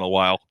of those in a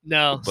while.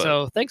 no, but-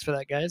 so thanks for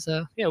that, guys.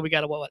 Yeah, we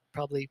got what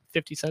probably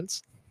 50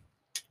 cents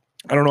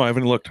I don't know. I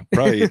haven't looked.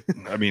 Probably.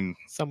 I mean.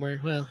 somewhere.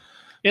 Well, at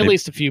Maybe-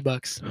 least a few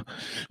bucks.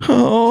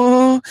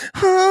 Oh,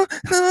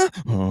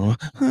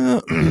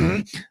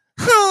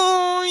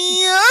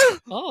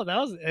 Oh, that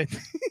was it.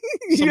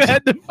 You Some-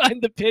 had to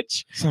find the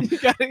pitch. Some- You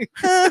gotta,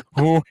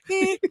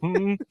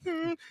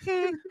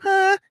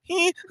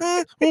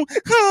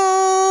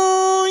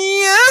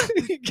 yeah.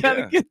 you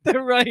gotta Yeah. get the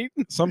right,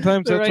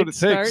 Sometimes the that's right what it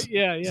start. takes.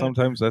 Yeah, yeah.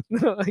 Sometimes that's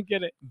No, I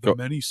get it. The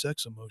many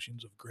sex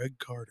emotions of Greg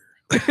Carter.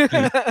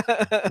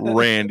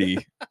 Randy.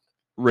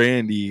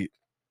 Randy.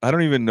 I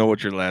don't even know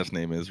what your last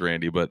name is,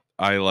 Randy, but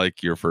I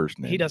like your first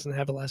name. He doesn't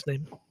have a last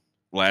name.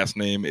 Last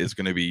name is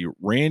going to be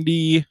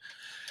Randy.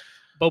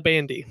 Bo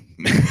Bandy.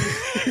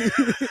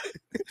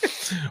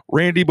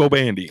 Randy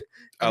Bobandy.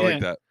 I Yeah.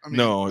 like that. I mean,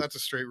 No. that's a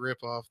straight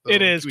rip off.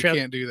 It is. We Tra-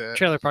 can't do that.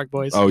 Trailer Park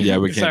Boys. Oh yeah,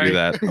 we can't Sorry. do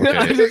that. I,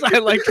 Okay. I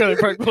like Trailer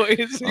Park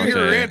Boys. You hear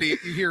Okay.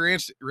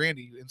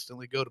 Randy, you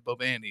instantly go to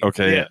Bobandy.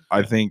 Okay. Yeah.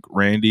 I think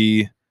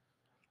Randy.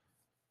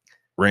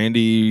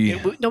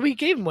 No, we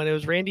gave him one. It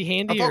was Randy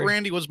Handy. I thought or-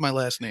 Randy was my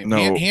last name.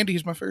 No. Handy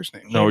is my first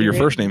name. No, your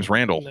Randy. first name's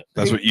Randall. No.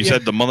 That's what you Yeah.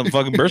 said. The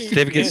motherfucking birth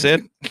certificate Yeah.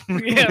 said.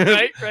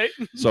 Yeah, right.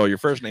 So your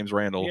first name's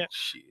Randall. Yeah.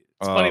 Shit.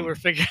 It's funny Um, we're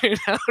figuring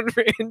out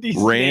Randy's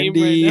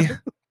Randy. name right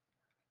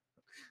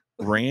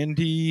now.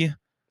 Randy.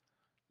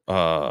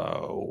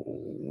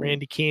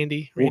 Randy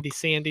Candy, We'll- Randy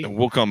Sandy.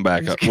 We'll come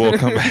back. I'm just We'll gonna-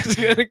 come back.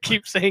 just gonna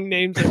keep saying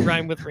names that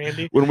rhyme with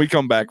Randy. When we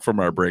come back from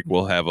our break,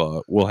 we'll have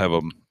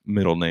a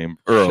middle name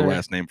or Sure. a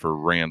last name for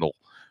Randall.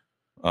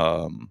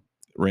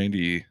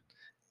 Randy.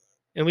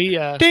 And we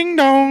Ding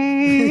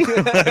dong.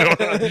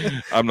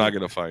 I'm not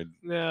gonna find.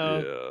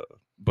 no. Yeah,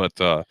 but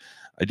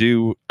I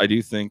do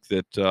think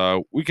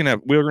that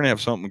we're gonna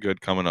have something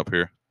good coming up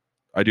here.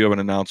 I do have an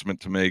announcement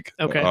to make.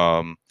 Okay.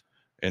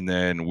 And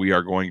then we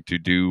are going to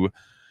do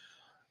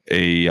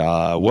a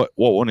what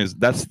one is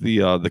that's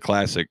the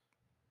classic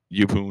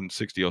Yupun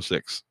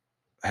 6006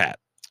 hat.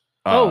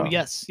 Oh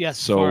yes,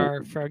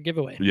 so- for our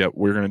giveaway. Yeah,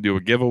 we're gonna do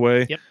a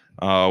giveaway. Yep.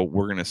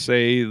 We're gonna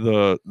say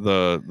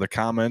the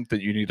comment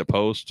that you need to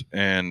post,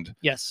 and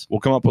Yes. we'll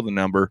come up with a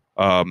number.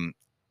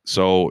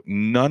 So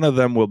none of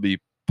them will be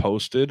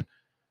posted.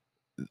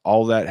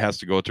 All that has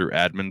to go through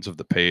admins of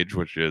the page,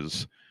 which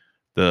is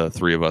the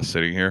three of us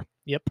sitting here.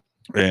 Yep.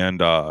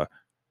 And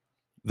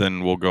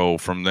then we'll go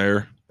from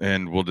there,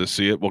 and we'll just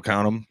see it. We'll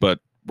count them, but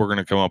we're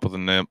gonna come up with a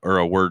name or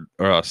a word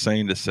or a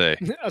saying to say.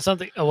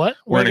 Something. A what?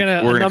 We're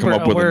gonna come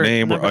up with a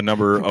name, number. a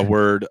number, a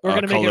word, We're a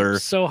gonna make color. it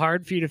so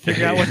hard for you to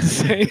figure out what to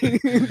say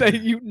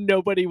that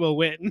nobody will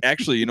win.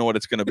 Actually, you know what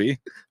it's gonna be?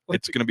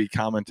 What's It's gonna be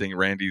commenting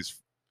Randy's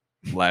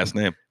last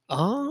name.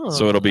 Oh,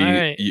 So it'll be all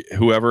right.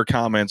 whoever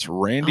comments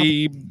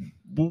Randy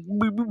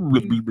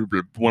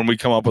when we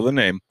come up with a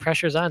name.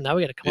 Pressure's on. Now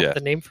we got to come Yeah. up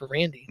with a name for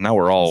Randy. Now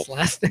we're all His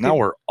last name. now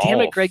we're Damn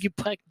all it, Greg! You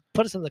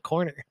put us in the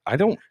corner. I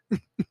don't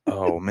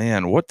oh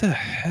man, what the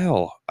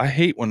hell? I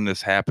hate when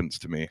this happens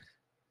to me.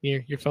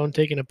 Your phone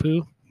taking a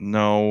poo.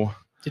 No,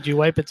 Did you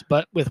wipe its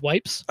butt with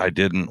wipes? I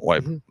didn't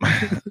wipe. Mhm.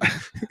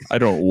 I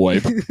don't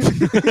wipe.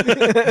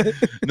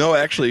 No,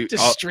 actually,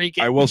 Just streak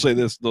it. I will say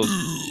this. Those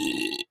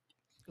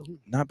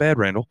not bad,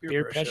 Randall.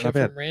 Peer pressure Not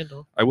bad. from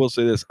Randall. I will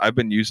say this. I've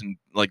been using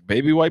like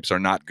baby wipes are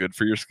not good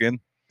for your skin,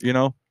 you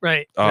know?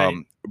 Right. Right.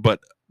 But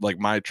like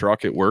my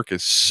truck at work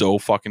is so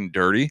fucking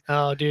dirty.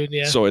 Oh, dude.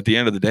 Yeah. So at the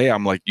end of the day,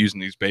 I'm like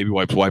using these baby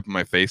wipes, wiping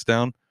my face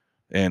down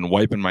and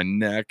wiping my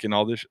neck and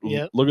all this.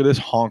 Yep. Look at this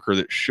honker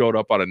that showed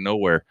up out of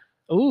nowhere.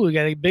 Ooh, we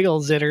got a big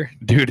old zitter.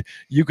 Dude,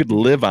 you could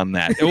live on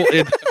that.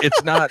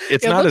 It's not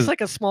It not looks as like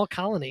a small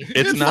colony.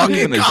 it's not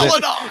even as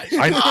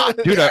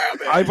dude,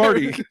 I've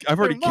already They're kicked,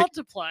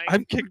 multiplying.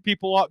 I've kicked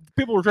people off.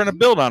 People were trying to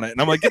build on it,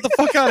 and I'm like, get the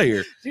fuck out of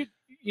here. Dude,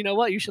 you know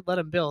what? You should let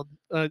them build.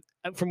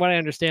 From what I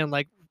understand,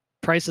 like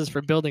prices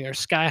for building are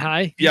sky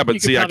high. Yeah, but You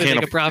could see, I probably can't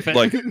make a profit.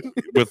 like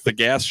with the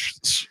gas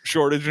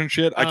shortage and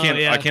shit. I Oh, can't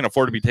yeah. I can't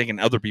afford to be taking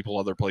other people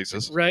other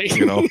places. right.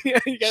 you know, yeah,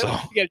 you gotta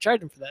so- charge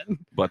them for that.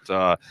 But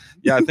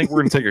yeah, I think we're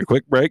gonna take a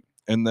quick break,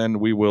 and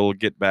then we will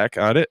get back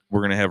at it.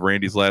 We're gonna have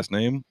Randy's last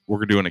name.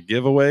 We're doing a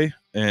giveaway,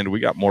 and we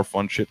got more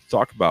fun shit to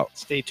talk about.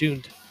 Stay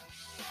tuned.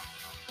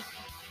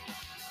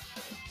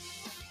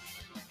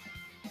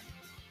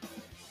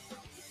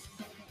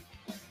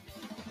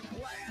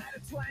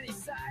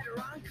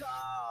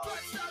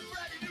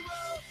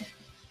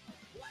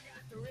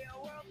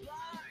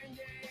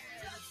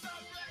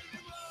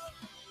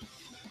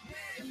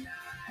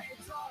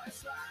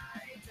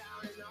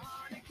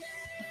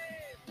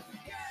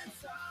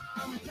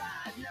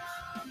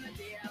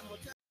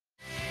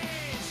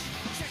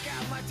 Check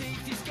out my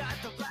teeth, he's got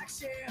the black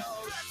shield.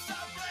 Dressed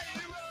up, ready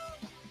to roll.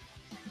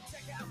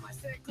 Check out my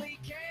sickly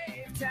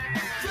cave town.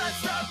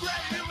 Dressed up,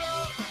 ready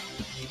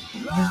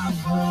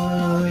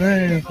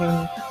to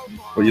roll.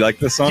 Well, you like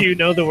this song? Do you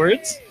know the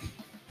words?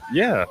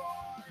 Yeah.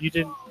 You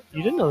didn't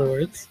know the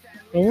words.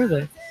 What were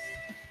they?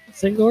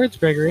 Sing the words,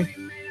 Gregory.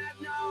 We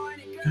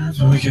got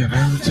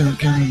everything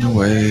coming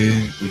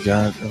away. We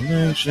got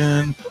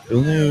illusion,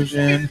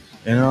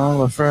 and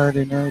all of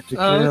Friday night to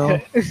Oh,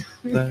 kill.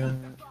 okay.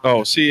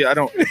 Oh, see, I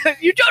don't.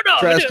 You don't know.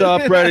 Dressed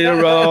up, ready to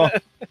roll.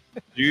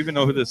 Do you even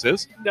know who this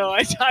is? No,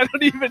 I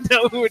don't even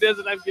know who it is,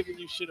 and I'm giving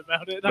you shit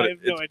about it. But I have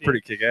no it's idea.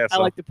 pretty kick-ass. I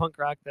like the punk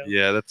rock though.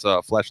 Yeah, that's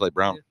Flashlight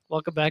Brown.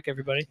 Welcome back,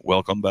 everybody.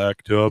 Welcome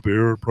back to Up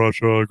Here,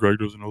 Prussia. Greg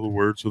doesn't know the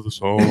words of the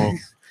song.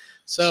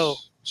 So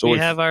So we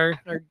have our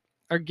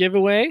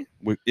giveaway.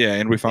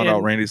 and we found out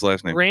and Randy's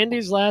last name.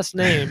 Randy's last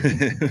name.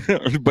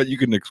 But you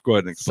can go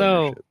ahead and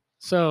explain. your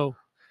So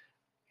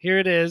here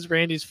it is.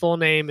 Randy's full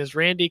name is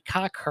Randy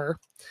Cocker,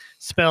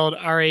 spelled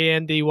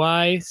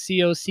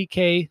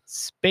RANDYCOCK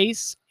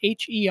space HER.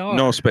 shit.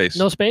 No space.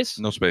 No space.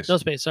 No space. No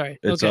space. Sorry.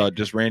 It's okay.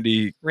 just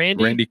Randy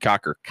Randy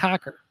Cocker.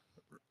 Cocker.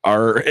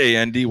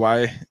 RANDY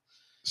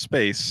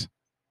space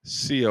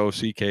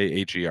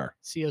COCKHER.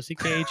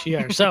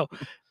 COCKHER. So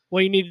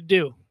what you need to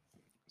do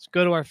is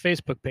go to our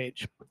Facebook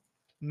page,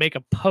 make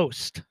a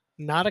post,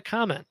 not a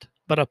comment,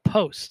 but a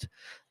post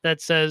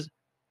that says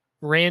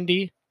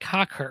Randy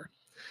Cocker,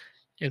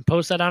 and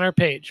post that on our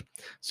page.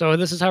 So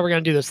this is how we're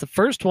going to do this. The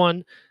first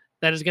one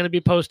that is going to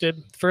be posted,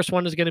 the first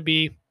one is going to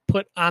be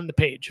put on the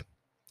page.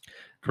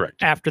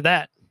 Correct. After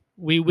that,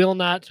 we will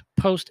not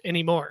post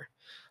anymore.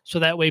 So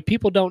that way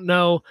people don't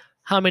know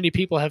how many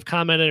people have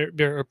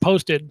commented or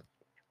posted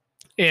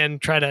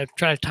and try to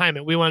time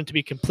it. We want it to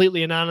be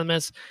completely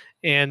anonymous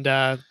and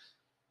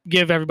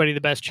give everybody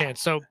the best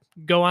chance. So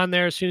go on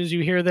there as soon as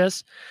you hear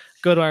this,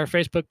 go to our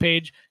Facebook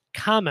page,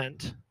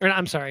 comment, or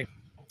I'm sorry,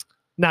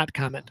 not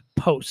comment,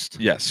 post.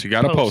 Yes, you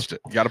got to Post. post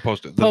it. You got to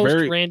post it.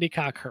 Post Randy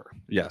Cocker.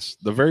 Yes,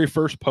 the very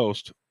first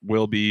post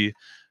will be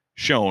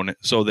shown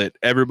so that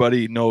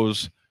everybody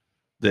knows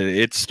that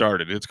it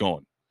started, it's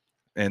going,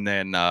 and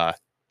then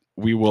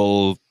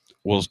we'll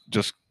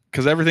just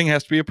because everything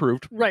has to be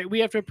approved. Right, we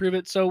have to approve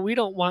it, so we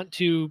don't want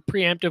to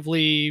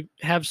preemptively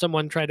have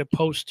someone try to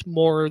post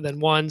more than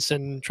once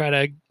and try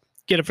to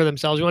get it for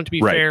themselves. We want it to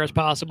be Right. fair as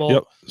possible.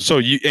 Yep. So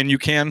you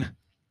can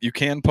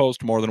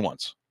post more than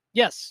once.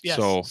 Yes.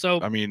 So,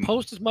 I mean,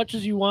 post as much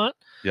as you want.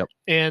 Yep.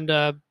 And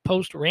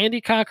post Randy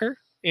Cocker,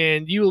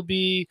 and you will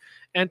be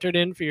entered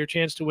in for your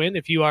chance to win.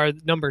 If you are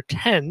number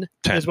 10,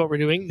 10. is what we're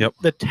doing. Yep.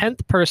 The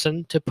 10th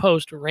person to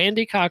post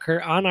Randy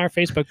Cocker on our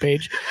Facebook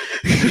page.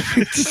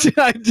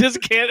 I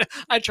just can't.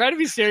 I try to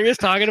be serious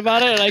talking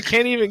about it, and I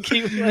can't even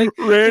keep like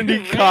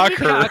Randy Cocker.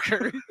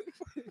 Cocker.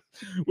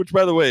 Which,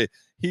 by the way,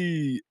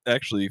 he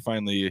actually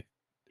finally.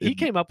 He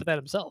came up with that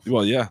himself.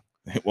 Well, yeah.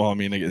 Well, I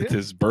mean, it's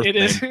his birth It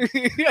name.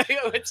 is. I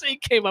would say he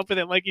came up with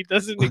it like he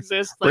doesn't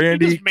exist. Like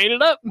Randy- he just made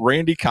it up.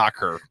 Randy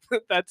Cocker.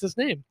 That's his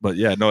name. But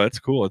yeah, no, that's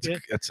cool. It's Yeah.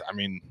 I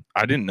mean,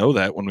 I didn't know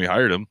that when we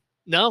hired him.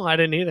 No, I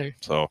didn't either.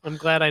 So I'm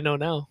glad I know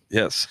now.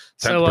 yes,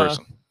 10th So,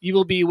 person. You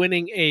will be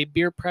winning a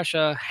Beer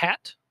Pressure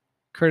hat,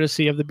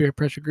 courtesy of the Beer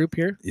Pressure Group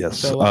here. Yes.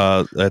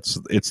 so, It's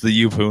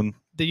the Upoon.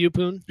 The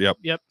Upoon.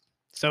 Yep.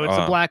 So it's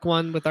a Uh, black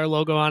one with our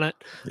logo on it.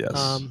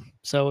 Yes.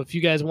 So if you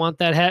guys want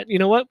that hat, you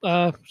know what?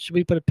 Should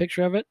we put a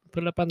picture of it?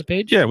 Put it up on the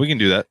page? Yeah, we can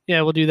do that.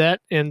 Yeah, we'll do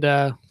that. And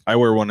I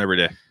wear one every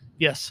day.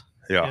 yes.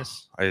 Yeah.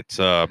 Yes. It's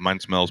mine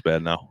smells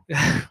bad now.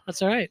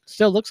 That's all right.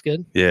 Still looks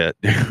good. Yeah.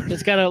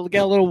 It's got a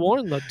little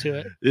worn look to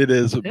it. It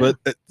is. Yeah.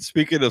 But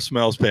speaking of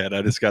smells bad,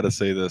 I just got to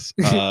say this.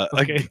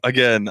 Okay.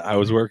 Again, I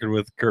was working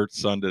with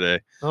Kurt's son today.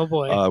 Oh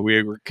boy.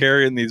 We were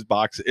carrying these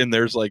boxes, and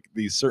there's like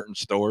these certain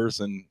stores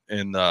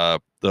in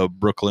the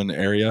Brooklyn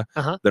area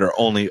Uh-huh.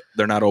 that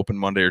they're not open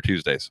Monday or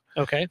Tuesdays.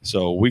 Okay.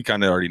 So we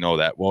kind of already know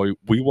that. Well,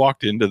 we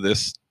walked into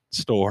this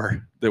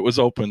store that was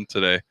open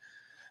today,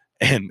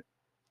 and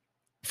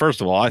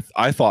first of all,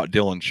 I thought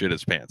Dylan shit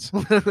his pants.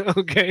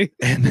 Okay.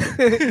 And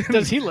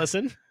Does he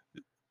listen?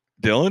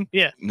 Dylan?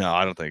 Yeah. No,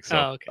 I don't think so.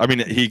 Oh, okay. I mean,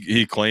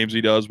 he claims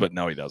he does, but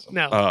no, he doesn't.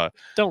 No.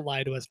 Don't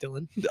lie to us,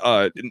 Dylan.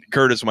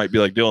 Curtis might be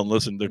like, Dylan,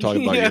 listen, they're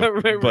talking about Yeah, you.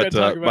 right, we're But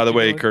gonna talk about by the you,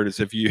 way, Dylan.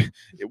 Curtis,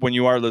 when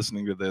you are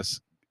listening to this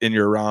and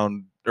you're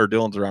around or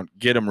Dylan's around,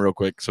 get him real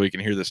quick so he can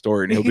hear the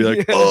story and he'll be like,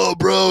 Yeah. "Oh,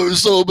 bro,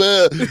 it's so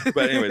bad."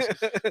 But anyways,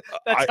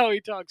 That's how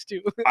he talks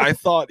too. I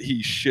thought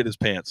he shit his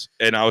pants,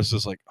 and I was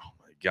just like, "Oh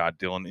my god,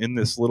 Dylan!" In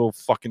this little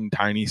fucking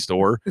tiny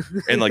store,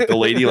 and like the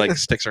lady like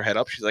sticks her head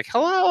up, she's like,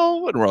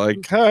 "Hello," and we're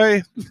like,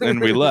 "Hi,"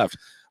 and we left.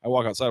 I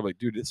walk outside, I'm like,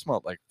 "Dude, it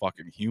smelled like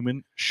fucking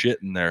human shit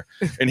in there,"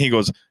 and he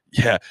goes,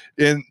 "Yeah,"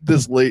 and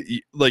this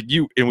lady, like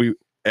you, and we.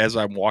 As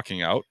I'm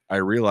walking out, I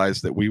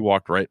realized that we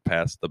walked right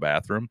past the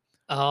bathroom,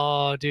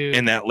 Oh, dude.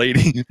 and that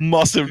lady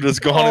must have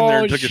just gone in there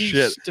and took a she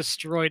shit.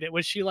 Destroyed it.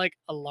 Was she like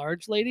a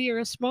large lady or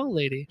a small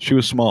lady? She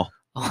was small.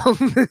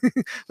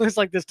 Looks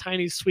like this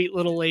tiny, sweet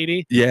little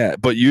lady. Yeah,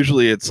 but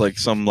usually it's like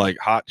some like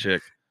hot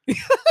chick.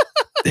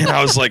 And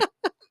I was like,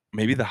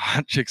 maybe the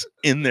hot chick's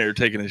in there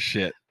taking a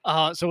shit.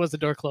 So was the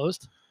door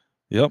closed?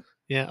 Yep.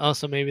 Yeah.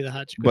 Also, maybe the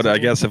hot chick. But I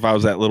guess if I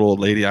was that little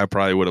old lady, I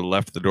probably would have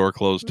left the door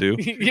closed too.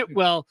 Yeah,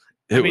 well,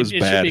 It mean, was it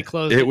should bad. be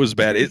closed. It was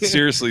bad. It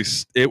seriously,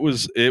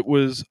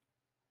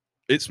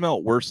 it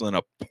smelled worse than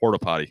a porta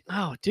potty.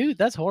 oh, dude,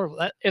 that's horrible.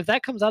 If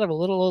that comes out of a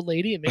little old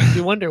lady, it makes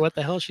you wonder what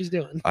the hell she's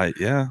doing.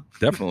 Yeah,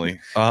 definitely.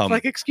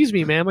 Like, excuse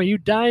me, ma'am, are you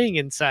dying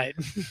inside?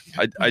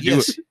 I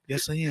do.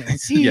 Yes, I am.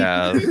 See?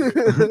 Yeah.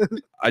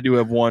 I do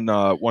have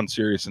one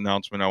serious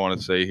announcement I want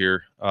to say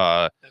here.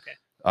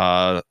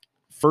 Okay.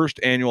 First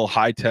annual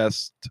High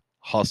Test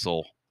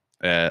Hustle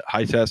at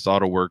High Test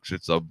Auto Works.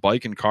 It's a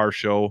bike and car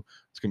show.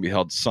 It's going to be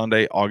held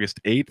Sunday, August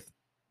 8th,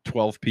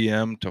 12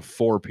 p.m. to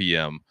 4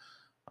 p.m.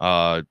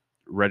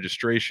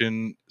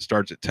 Registration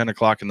starts at 10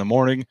 o'clock in the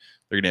morning.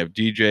 They're going to have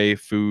DJ,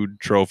 food,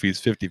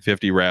 trophies,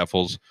 50-50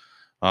 raffles.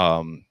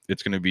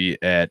 It's going to be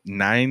at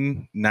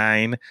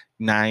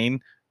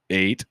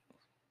 9998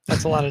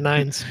 That's a lot of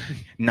nines.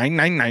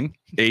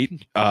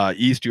 9998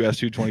 East US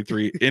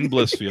 223 in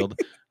Blissfield.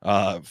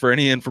 For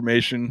any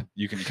information,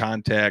 you can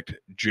contact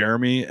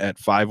Jeremy at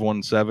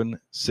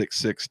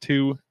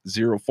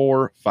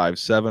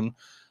 517-662-0457.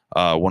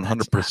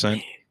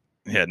 100%.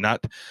 Yeah,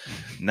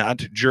 not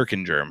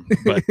jerkin germ,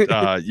 but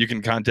you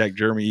can contact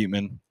Jeremy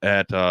Eatman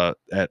at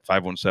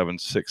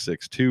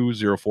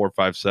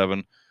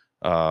 517-662-0457.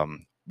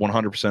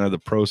 100% of the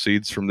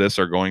proceeds from this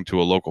are going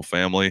to a local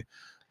family.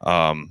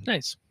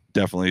 Nice.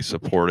 Definitely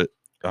support it.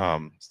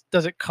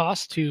 Does it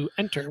cost to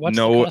enter? What's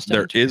the No, cost to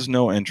there enter? is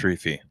no entry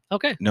fee.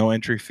 Okay. No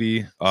entry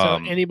fee. So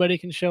anybody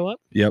can show up?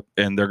 Yep,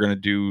 and they're gonna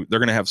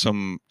have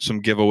some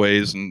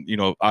giveaways, and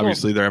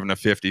obviously they're having a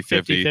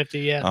 50-50.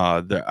 50-50,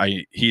 yeah.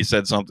 He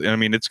said something. I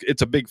mean,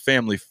 it's a big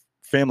family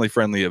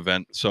friendly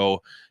event.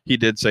 So he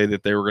did say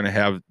that they were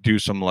gonna do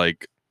some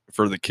like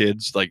for the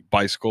kids like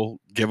bicycle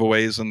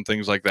giveaways and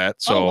things like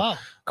that. So oh, wow.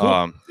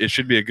 Cool. It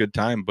should be a good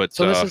time. But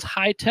So this is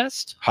High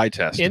Test High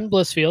Test. in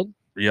Blissfield,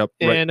 Yep.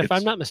 and if I'm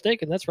it's- not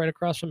mistaken, that's right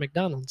across from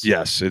McDonald's.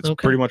 Yes, it's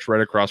Okay. pretty much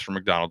right across from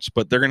McDonald's.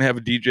 But they're gonna have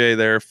a DJ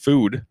there,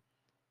 food.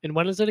 And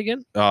when is it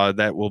again?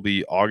 That will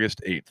be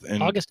August 8th.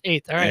 And August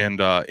 8th. All right. And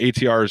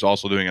ATR is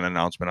also doing an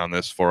announcement on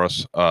this for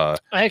us. I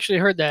actually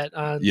heard that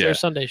on yeah. their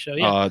Sunday show.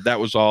 Yeah. That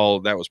was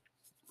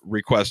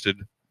requested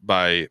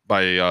by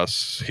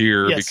us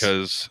here Yes.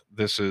 because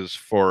this is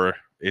for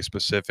a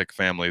specific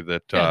family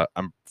that Yeah.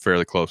 I'm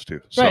fairly close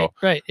to. So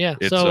right. Yeah.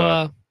 it's,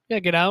 So yeah,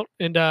 get out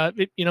and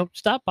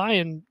stop by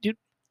and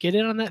get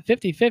in on that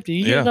 50-50.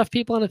 You get Yeah. enough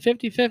people on a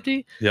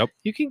 50-50. Yep.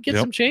 You can get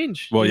Yep. some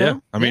change. well, you yeah.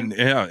 know? I mean,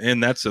 yeah,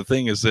 and that's the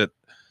thing is that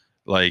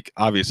like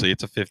obviously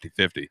it's a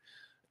 50-50.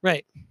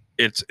 Right.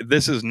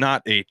 This is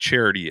not a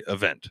charity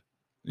event.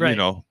 You Right.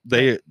 know,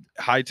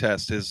 High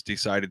Test has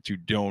decided to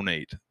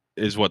donate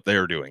is what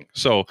they're doing.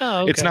 So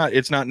Oh, okay.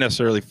 it's not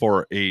necessarily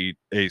for a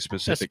a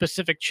specific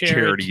specific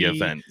charity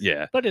event.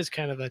 Yeah. but it's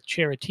kind of a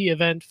charity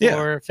event for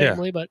Yeah,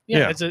 family. But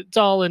yeah, yeah. it's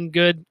all in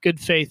good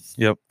faith.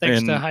 Yep. Thanks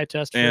and, to High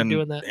Test for and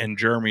doing that. and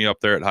Jeremy up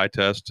there at High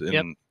Test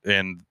Yep.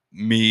 and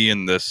me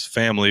and this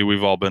family,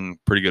 we've all been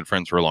pretty good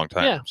friends for a long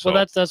time. Yeah, So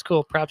well, that's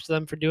cool. Props to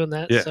them for doing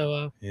that. Yeah.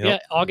 So Yep. yeah,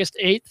 August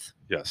 8th,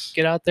 yes,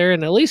 get out there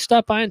and at least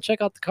stop by and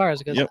check out the cars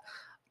because Yep.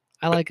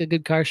 I like a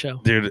good car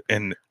show. dude.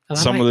 And And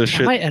some of the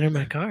shit- I might enter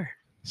my car.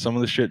 some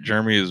of the shit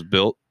Jeremy has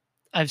built.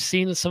 I've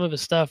seen some of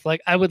his stuff.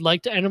 Like I would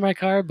like to enter my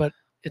car, but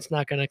it's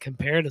not going to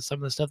compare to some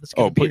of the stuff that's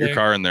going Oh, to be put your there.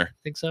 car in there.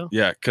 Think so?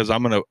 Yeah, because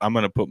I'm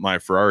gonna put my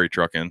Ferrari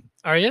truck in.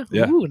 Are you?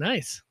 Yeah. Ooh,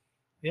 nice.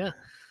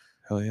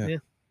 Hell yeah. Yeah.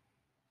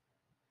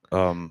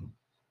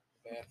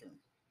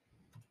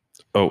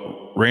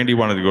 Oh, Randy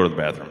wanted to go to the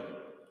bathroom.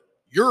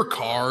 Your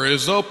car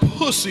is a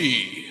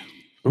pussy.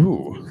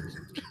 Ooh.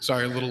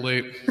 Sorry, a little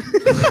late.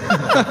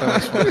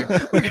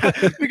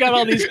 We got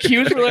all these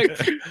cues. We're like,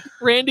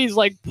 Randy's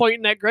like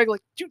pointing at Greg,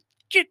 like, "Dude,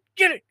 get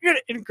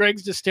it, and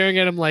Greg's just staring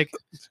at him like,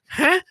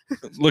 huh?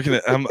 Looking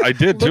at I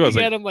did too. I was Looking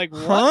like, at him like,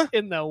 what huh?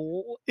 in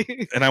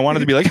the? and I wanted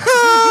to be like,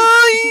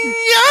 "Ah,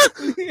 yeah."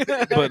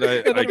 But I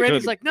and then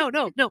Randy's couldn't. like, no,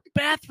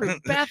 bathroom.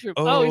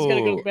 Oh, he's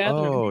gotta go to the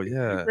bathroom. Oh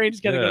yeah.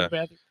 Randy's gotta go to yeah. the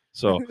bathroom.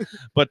 So,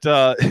 but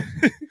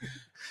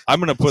I'm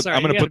gonna put Sorry,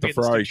 I'm gonna you put gotta the be in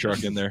the Ferrari studio.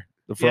 truck in there.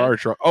 The Ferrari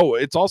truck. Oh,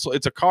 it's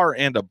a car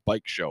and a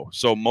bike show.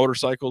 So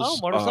motorcycles. Oh,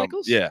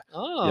 motorcycles? yeah.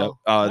 Oh, Yep.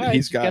 all right,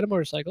 He's so got got a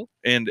motorcycle.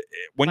 and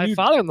when My you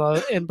father-in-law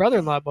and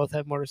brother-in-law both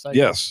have motorcycles.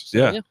 yes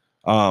So,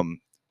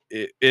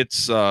 yeah.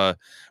 It's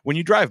when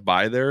you drive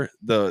by there,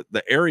 the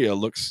area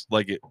looks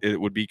like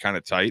it would be kind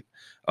of tight.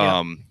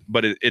 Yeah.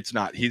 But it's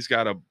not. He's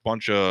got a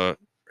bunch of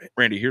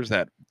Randy, here's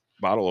that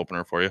bottle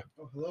opener for you.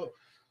 Oh, hello.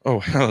 Oh,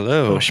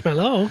 hello. Oh,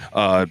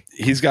 Schmello.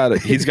 He's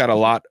got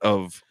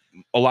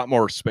a lot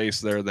more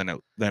space there than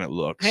it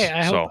looks. Hey,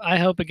 I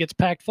hope it gets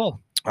packed full.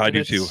 I and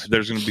do too. it's-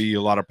 There's going to be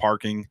a lot of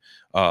parking.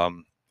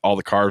 All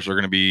the cars are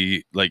going to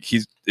be like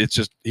he's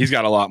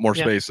got a lot more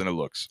Yeah. space than it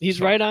looks. He's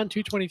So, right on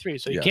 223,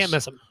 so you Yes. can't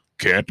miss him.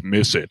 Can't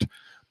miss it.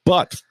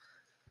 But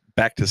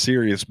back to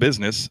serious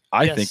business.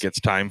 I Yes. think it's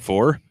time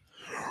for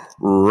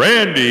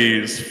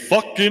Randy's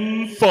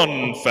fucking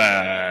fun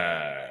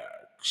facts.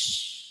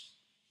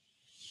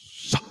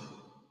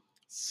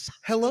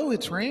 Hello,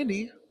 it's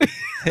Randy.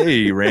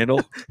 Hey,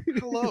 Randall.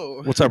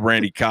 Hello. What's up,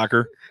 Randy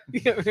Cocker?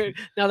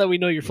 Now that we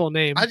know your full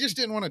name. I just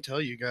didn't want to tell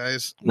you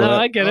guys. No, What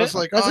up? I get I it. was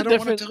like, That's oh, a I don't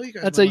want different to tell you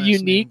guys. that's my a last name.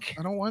 unique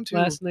I don't want to.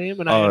 last name,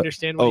 and I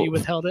understand why oh. you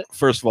withheld it.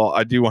 First of all,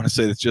 I do want to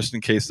say that just in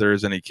case there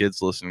is any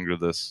kids listening to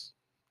this.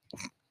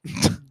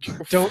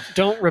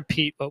 Don't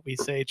repeat what we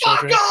say,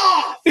 children.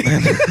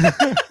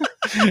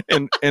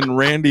 and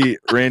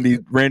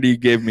Randy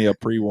gave me a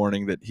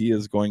pre-warning that he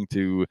is going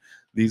to.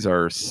 These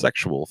are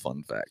sexual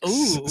fun facts.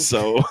 Ooh.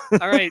 So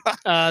All right.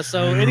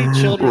 So any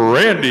children?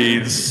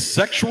 Randy's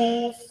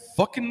sexual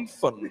fucking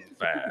fun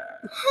fact.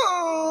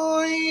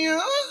 Oh,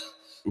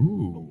 yeah.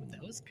 Ooh,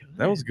 That was good.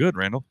 that was good,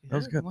 Randall. That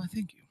was good. Well,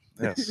 thank you.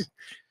 Yes.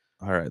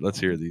 All right, let's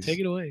hear these. Take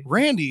it away.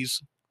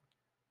 Randy's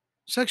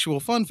sexual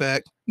fun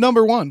fact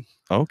number 1.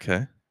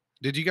 Okay.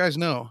 Did you guys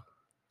know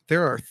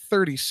there are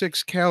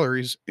 36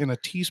 calories in a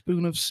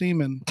teaspoon of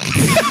semen?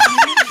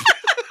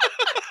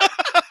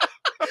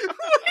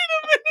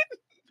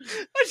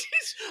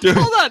 Dude.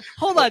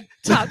 Hold on.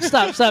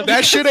 Stop.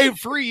 That shit ain't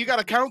free. You got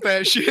to count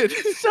that shit.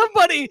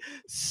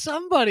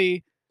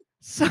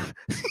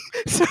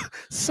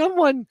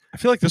 Someone. I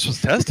feel like this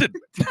was tested.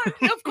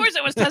 Of course,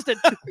 it was tested.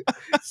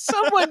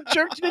 Someone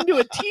jerked it into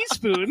a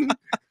teaspoon,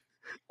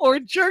 or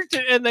jerked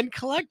it and then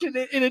collected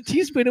it in a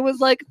teaspoon and was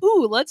like,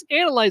 "Ooh, let's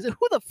analyze it."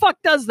 Who the fuck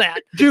does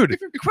that? Dude,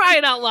 You're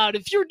crying out loud.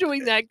 If you're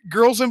doing that,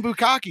 Girls in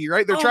bukkake,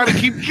 right? They're Oh trying to my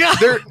keep God.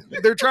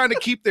 they're trying to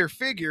keep their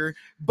figure,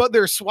 but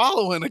they're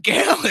swallowing a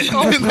gallon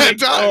Oh in my that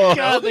time. Oh.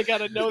 God, they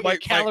gotta know My- the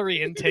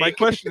calorie intake. my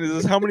question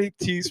is how many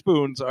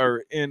teaspoons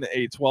are in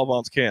a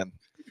 12-ounce can?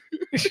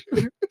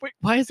 Wait,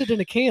 why is it in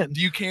a can? Do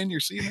you can your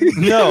semen?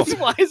 No.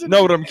 Why is it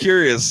No, but I'm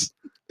curious.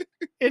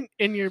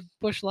 in your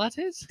bush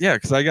lattes? Yeah,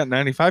 because I got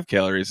 95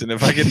 calories, and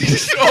if I could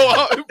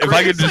Oh, if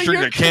I could So just drink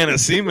you're- a can of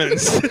semen,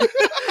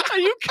 Are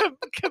you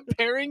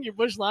comparing your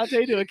bush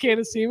latte to a can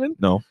of semen?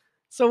 No.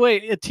 So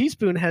wait, a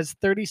teaspoon has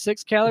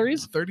 36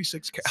 calories.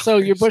 36 calories. So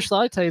your Bush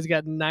Lagte's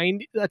got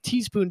 90. A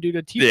teaspoon, dude.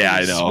 A teaspoon Yeah, I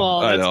is know. small.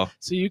 I That's- know.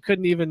 So you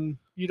couldn't even.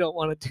 You don't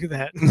want to do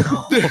that.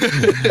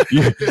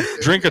 You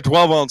drink a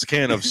 12-ounce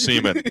can of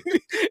semen.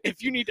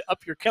 If you need to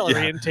up your calorie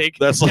Yeah, intake,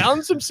 that's like-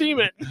 down some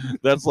semen.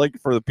 That's like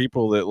for the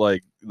people that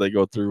like they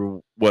go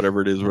through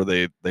whatever it is where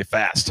they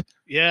fast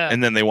Yeah.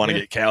 and then they want to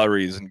Yeah. get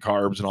calories and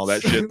carbs and all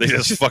that shit. They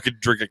just fucking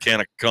drink a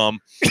can of cum.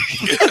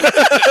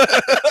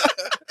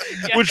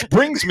 Yeah. Which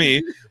brings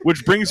me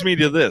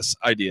to this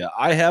idea.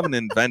 I have an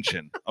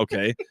invention,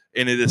 okay,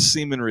 and it is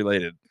semen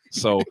related.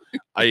 So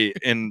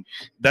and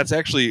that's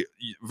actually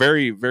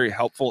very, very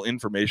helpful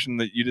information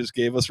that you just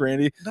gave us,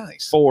 Randy,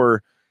 Nice.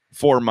 for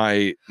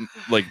my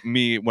like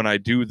me when I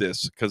do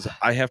this, because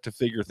I have to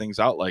figure things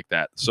out like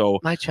that. So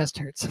My chest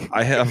hurts.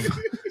 I have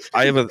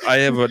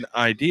an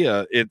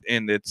idea.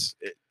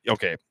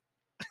 Okay.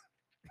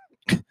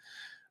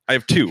 I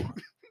have two,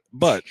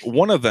 but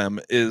one of them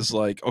is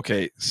like,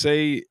 okay,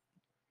 say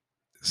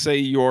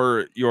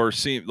your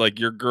like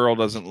your girl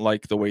doesn't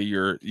like the way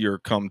your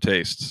cum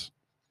tastes,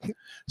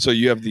 so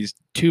you have these.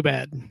 Too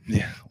bad.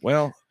 Yeah.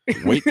 Well,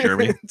 wait,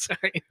 Jeremy.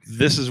 Sorry.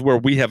 This is where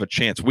we have a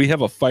chance. We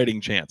have a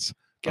fighting chance.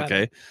 Got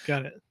Okay.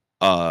 Got it.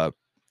 I'm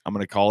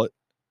gonna call it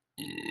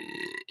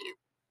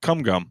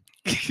cum gum.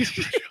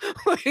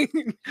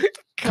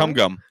 Cum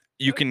gum.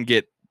 You can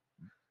get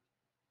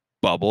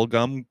bubble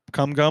gum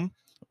cum gum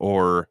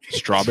or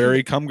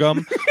strawberry cum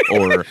gum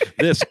or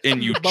this,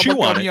 and you chew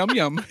Bubble on gum, it.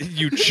 Yum yum.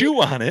 You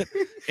chew on it,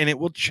 and it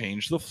will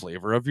change the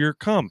flavor of your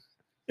cum.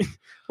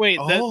 Wait,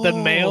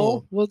 the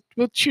male will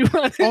chew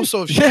on it.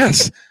 Also, if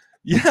she,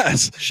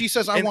 Yes. she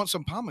says, "I And- want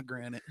some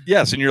pomegranate,"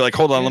 Yes. And you're like,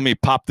 hold on, let me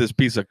pop this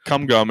piece of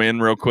cum gum in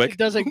real quick.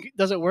 Does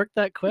it work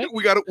that quick?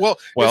 we got it. Well,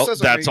 Well, it says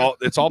that's on all.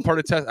 It's all part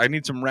of test. I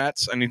need some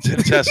rats. I need to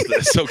test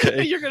this.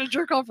 Okay. You're gonna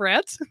jerk off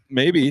rats?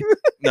 Maybe.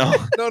 No.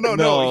 No, no,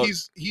 No. no.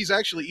 He's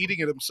actually eating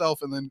it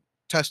himself and then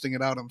testing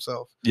it out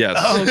himself. Yes.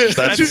 Oh,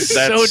 That's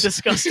so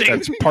disgusting.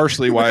 That's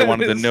partially why I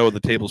wanted to That is- know the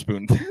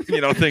tablespoon,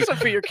 thing. So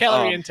for your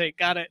calorie Um, intake,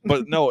 got it.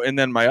 But no, and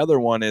then my other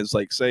one is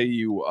like, say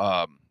you,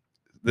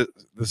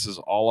 this is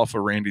all off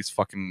of Randy's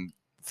fucking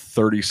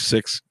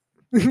 36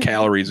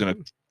 calories in a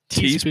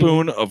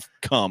teaspoon of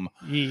cum.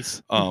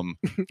 Yeast.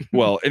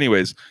 Well,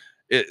 anyways,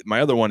 my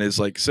other one is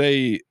like,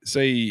 say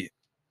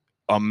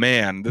a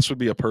man, this would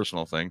be a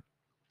personal thing,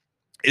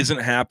 isn't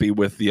happy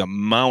with the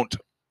amount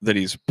that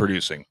he's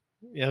producing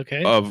Yeah,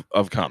 okay.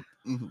 of cum.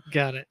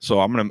 Got it. So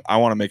I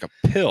want to make a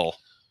pill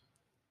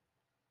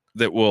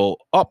that will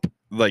up,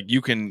 like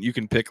you can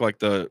pick like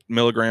the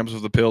milligrams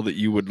of the pill that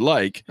you would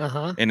like,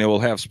 Uh-huh. and it will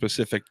have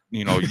specific,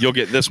 you'll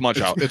get this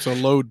much out. It's a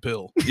load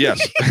pill. Yes.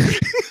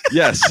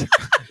 Yes.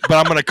 But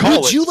I'm gonna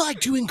call it like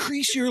to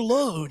increase your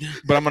load?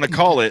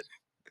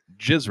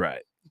 Jizz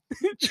Right.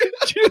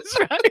 Choose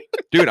right.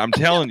 Dude, I'm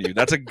telling you,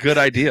 that's a good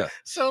idea.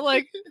 So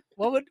like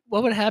what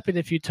would happen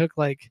if you took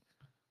like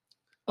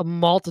a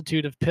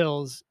multitude of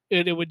pills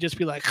and it would just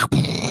be like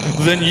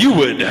Then you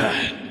would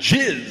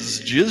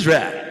jizz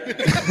right.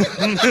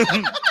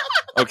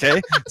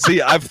 Okay.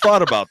 See, I've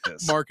thought about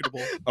this.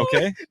 Marketable.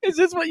 Okay. Is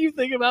this what you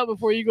think about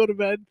before you go to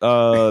bed?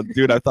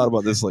 Dude, I thought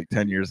about this like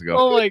 10 years ago.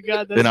 Oh my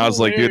god, that's And I was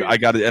like, dude, hilarious. I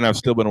got it, and I've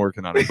still been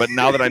working on it. But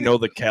now that I know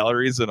the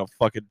calories in a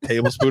fucking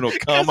tablespoon of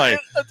cum,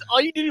 That's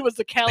all you needed was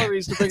the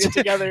calories to bring it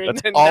together, and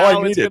That's then all I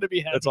now it's needed. gonna be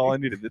happening. that's all I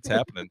needed. It's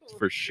happening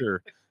for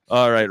sure.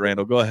 All right,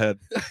 Randall, go ahead.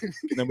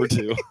 Number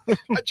 2.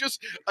 I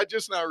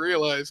just now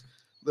realized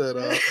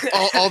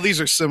that all these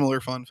are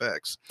similar fun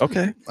facts.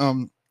 Okay.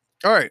 All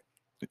right.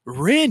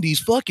 Randy's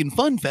fucking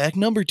fun fact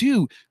number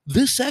 2,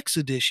 the sex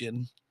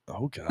edition.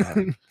 Oh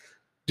God.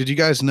 Did you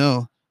guys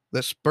know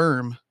that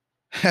sperm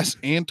has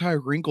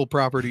anti-wrinkle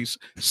properties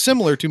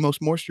similar to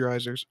most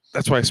moisturizers?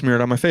 That's why I smear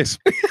it on my face.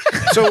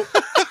 So,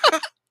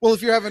 well,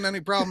 if you're having any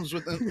problems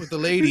with the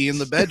lady in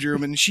the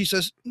bedroom and she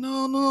says,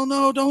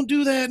 no, don't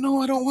do that.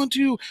 No, I don't want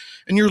to.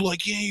 And you're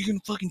like, yeah, you can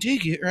fucking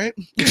take it, right?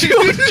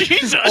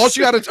 Jesus. All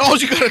you gotta tell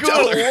her. Good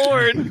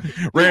Lord.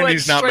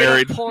 Randy's not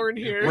married. Porn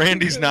here.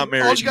 Randy's not All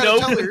married. you gotta Nope.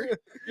 tell her.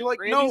 You're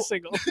like, Randy's no,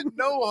 single.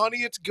 no, honey,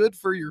 it's good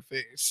for your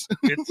face.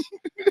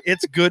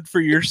 It's good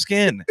for your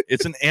skin.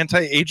 It's an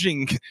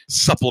anti-aging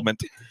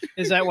supplement.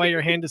 Is that why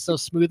your hand is so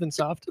smooth and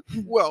soft?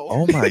 Well,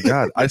 Oh my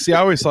God. I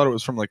always thought it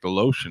was from like the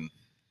lotion.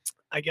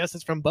 I guess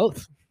it's from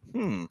both.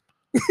 Hmm.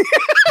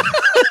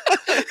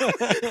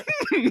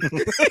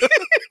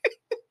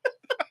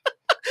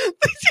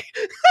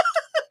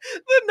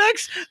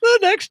 The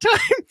next time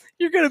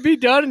you're gonna be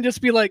done and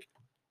just be like,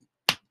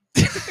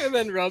 and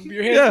then rub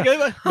your hands Yeah,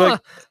 together. Huh.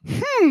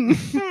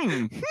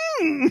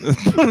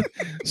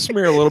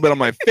 Smear a little bit on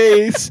my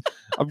face.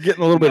 I'm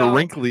getting a little bit of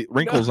No.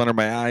 wrinkles under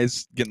my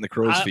eyes, getting the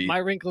crow's feet. My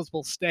wrinkles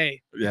will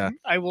stay. Yeah.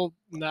 I will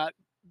not.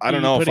 I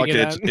don't be know. Fuck putting it.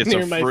 it on It's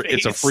near my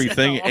it's a face free at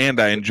thing, all.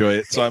 and I enjoy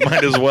it, so I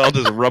might as well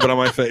just rub it on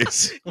my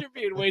face. You're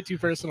being way too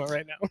personal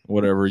right now.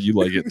 Whatever you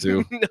like it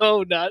to.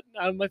 No, not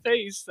on my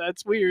face.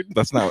 That's weird.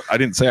 That's not. I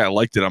didn't say I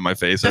liked it on my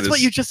face. That's I what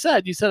just, you just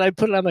said. You said I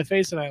put it on my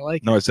face and I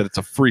like No, I said it's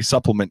a free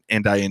supplement,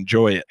 and I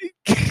enjoy it.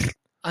 it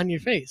on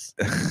your face.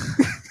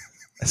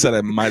 I said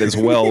I might as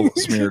well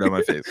smear it on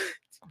my face.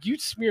 You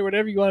smear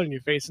whatever you want on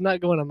your face. It's not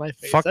going on my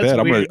face. Fuck That's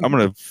that. weird. I'm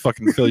gonna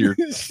fucking fill your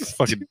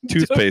fucking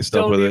toothpaste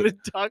up Don't with it. even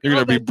talk You're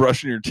gonna about be that.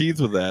 brushing your teeth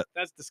with that.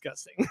 That's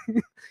disgusting.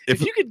 If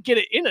If you could get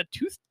it in a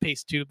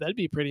toothpaste tube, that'd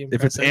be pretty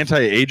if it's impressive.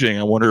 anti-aging,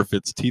 I wonder if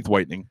it's teeth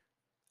whitening.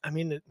 I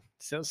mean, it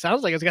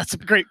sounds like it's got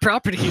some great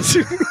properties.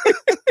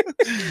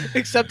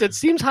 Except it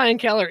seems high in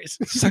calories.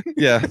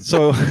 Yeah.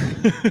 So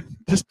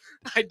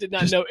I did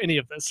not Just- know any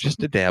of this.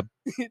 just a dab.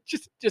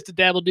 just a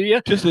dabble, do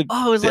you? Just a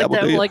Oh, it's like dabble,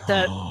 that, do ya? like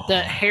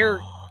that hair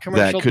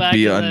commercial. That could back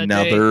be in the day.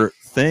 another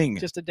thing.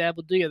 Just a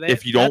dabble, do you?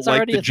 If you don't That's like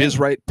already the a thing. jizz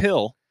right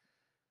pill,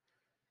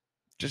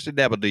 just a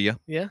dabble, do you?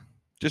 Yeah.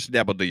 Just a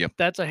dabble, do you?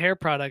 That's a hair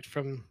product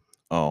from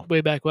Oh,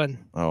 way back when.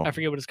 oh. I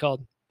forget what it's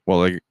called. Well,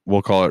 like,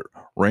 we'll call it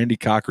Randy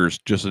Cocker's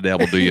just a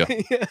dabble, do you?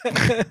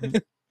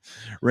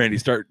 Randy,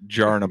 start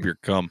jarring up your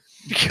cum.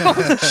 Oh,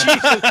 Jesus.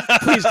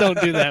 Please don't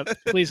do that.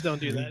 Please don't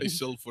do They that.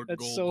 sell for That's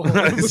gold. so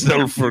horrible.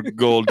 Sell for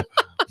gold.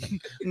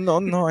 No,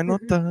 I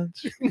not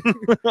touch.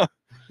 All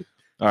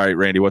right,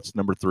 Randy, what's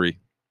number 3?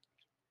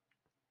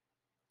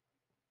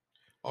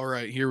 All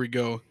right, here we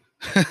go.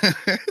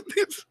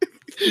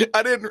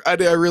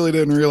 I really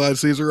didn't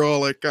realize these are all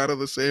like kind of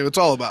the same. It's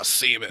all about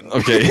semen.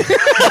 Okay.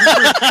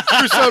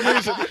 For some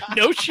reason,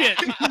 No shit.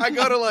 I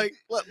gotta like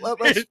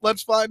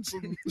let's find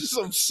some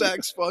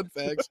sex fun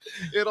facts.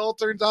 It all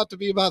turns out to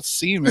be about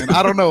semen.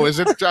 I don't know. Are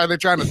they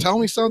trying to tell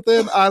me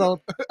something? I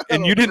don't.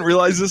 And you didn't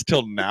realize this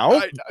till now?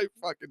 I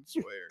fucking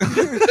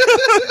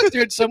swear.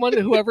 Dude,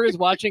 whoever is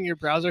watching your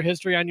browser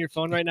history on your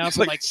phone right now It's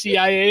from like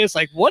CIA is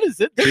like, what is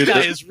it? This Dude,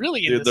 guy they're- is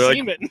really dude, into they're like-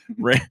 semen.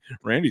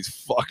 Randy's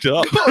fucked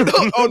up.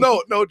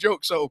 No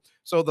joke. So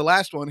the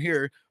last one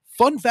here.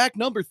 Fun fact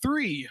number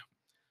 3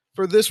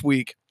 for this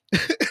week.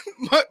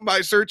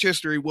 my search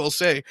history will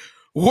say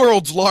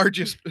world's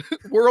longest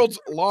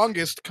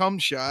cum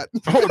shot.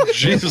 Oh,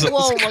 Jesus.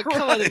 Whoa, my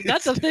God. Christ.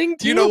 That's a thing, too?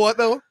 Do you know what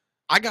though?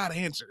 I got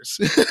answers.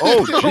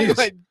 Oh, Oh, jeez.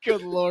 my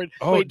good Lord.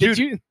 Oh, Wait, dude. did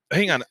you?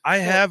 Hang on. I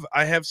have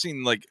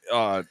seen like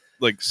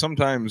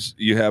sometimes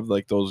you have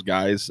like those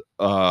guys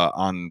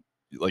on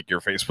like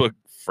your Facebook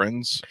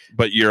friends,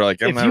 but you're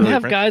like, I'm If not you really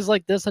have friends. guys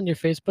like this on your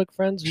Facebook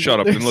friends, Shut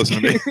up and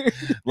listen to me.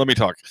 Let me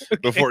talk Okay.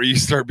 before you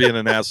start being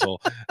an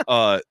asshole.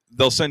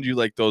 They'll send you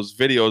like those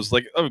videos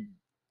like of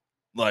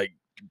like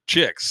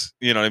chicks,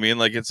 you know what I mean?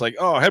 Like it's like,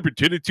 oh, happy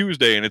Titty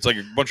Tuesday, and it's like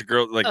a bunch of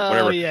girls, like Oh,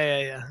 whatever.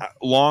 yeah.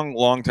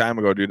 Long time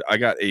ago, dude, I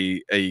got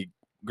a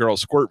girl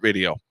squirt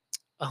video,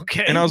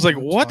 Okay. and I was like,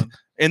 That's what? fun.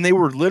 And they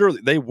were literally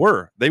they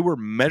were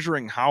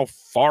measuring how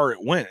far it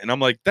went, and I'm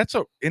like,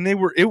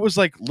 it was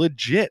like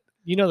legit.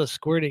 You know the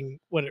squirting,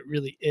 what it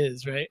really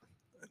is, right?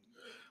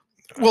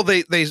 Well,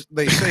 they say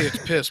it's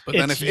piss, but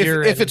then It's if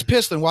urine. it's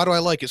piss, then why do I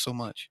like it so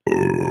much?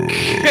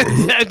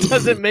 That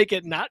doesn't make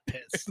it not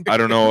piss. I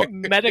don't know.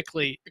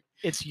 Medically,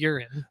 it's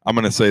urine. I'm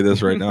gonna say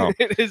this right now.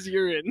 It is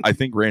urine. I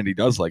think Randy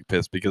does like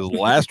piss because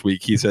last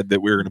week he said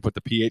that we were going to put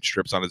the pH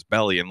strips on his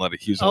belly and let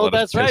it use Oh, let us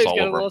that's piss right. He's all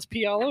got to over let him. us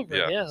pee all over.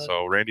 Yeah, Yeah.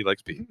 so Randy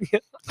likes pee.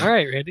 All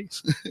right, Randy.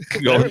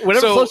 Go.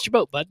 Whatever So- floats your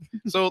boat, bud.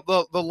 So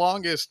the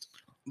longest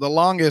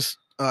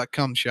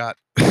cum shot.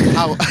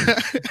 How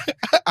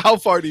how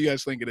far do you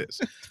guys think it is?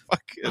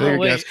 Fuck. There you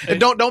wait, guys. And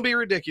don't be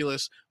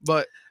ridiculous,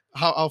 but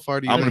how far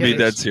do you I'm think gonna be it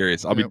dead is?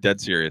 serious. I'll be Yep.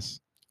 dead serious.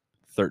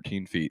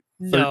 13 feet.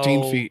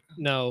 13 No, feet.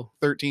 No,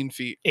 13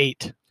 feet,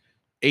 8.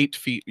 8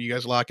 feet. You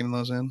guys locking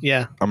those in?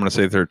 Yeah. I'm gonna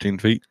say 13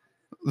 feet.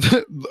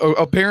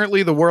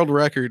 Apparently, the world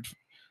record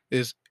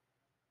is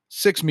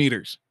 6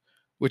 meters,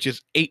 which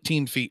is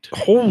 18 feet.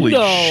 Holy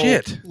No.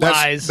 shit!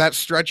 Lies. That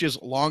stretches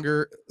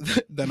longer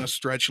than a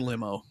stretch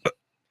limo.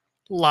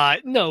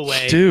 Lie. No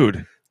way.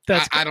 Dude,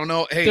 That's I don't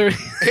know. Hey, there-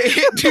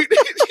 dude,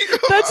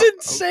 That's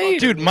insane.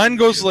 dude, mine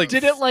goes like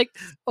Did it like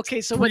okay?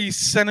 So what? 3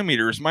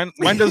 centimeters. Mine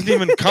doesn't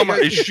even come out.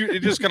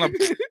 It just kind of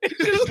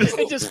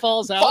it just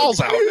falls out. falls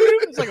out.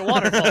 It's like a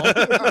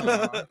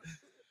waterfall.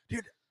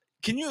 Dude,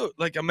 can you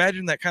like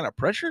imagine that kind of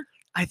pressure?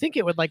 I think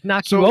it would like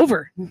knock So- you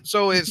over.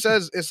 So it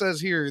says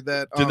here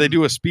that Did they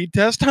do a speed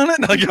test on it?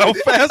 Like how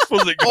fast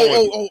was it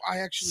going? Oh! I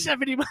actually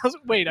 70 miles.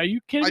 Wait, are you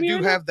kidding I me? do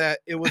right now? have that.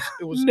 It was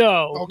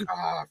No. oh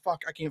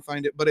fuck, I can't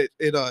find it, but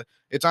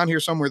it's on here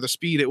somewhere. The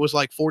speed, it was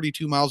like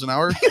 42 miles an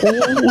hour.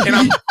 Holy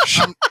And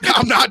shit.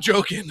 I'm not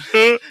joking.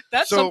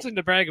 That's so- something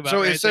to brag about.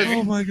 so it right says- there.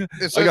 Oh my god!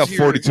 It I says got here-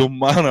 42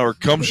 mile an hour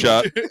cum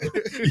shot.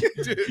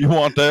 You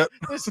want that?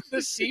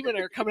 This seamen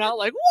are coming out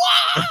like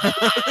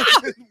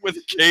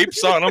With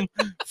capes on them,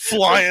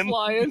 flying.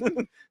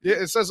 flying. Yeah,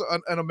 it says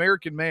an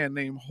American man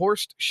named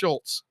Horst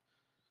Schultz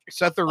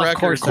set the Of record.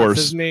 course, Of course,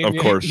 that's his name. of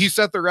yeah. course. He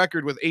set the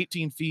record with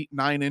 18 feet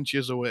 9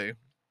 inches away.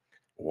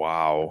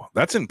 Wow,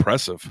 that's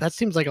impressive. That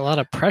seems like a lot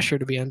of pressure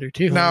to be under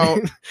too. Now,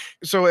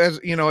 so as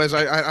you know, as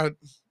I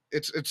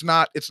it's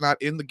not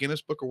in the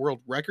Guinness Book of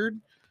World Record,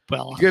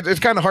 Well, It's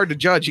kind of hard to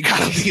judge. You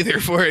gotta be there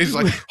for it. He's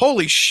like,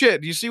 holy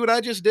shit! You see what I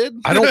just did?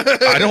 I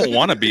don't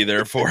want to be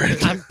there for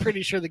it. I'm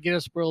pretty sure the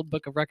Guinness World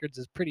Book of Records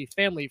is pretty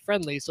family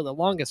friendly, so the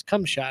longest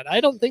cum shot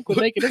I don't think would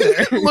make it in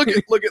there. look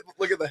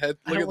at the head.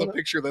 I Look don't at the wanna-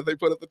 picture that they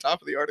put at the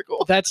top of the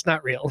article. That's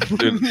not real.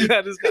 Dude.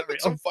 That is not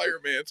It's a real.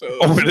 fireman. So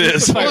Oh, it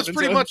is. Well, it's Fireman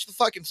pretty zone. much the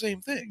fucking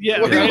same thing.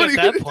 Yeah, What- right what at are you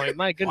that gonna point.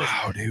 My goodness.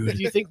 Wow, Do dude.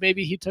 you think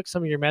maybe he took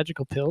some of your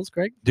magical pills,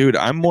 Greg? Dude,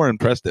 I'm more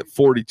impressed at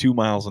 42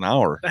 miles an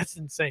hour. That's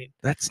insane.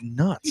 That's You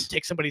nuts.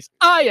 take somebody's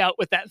eye out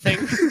with that thing.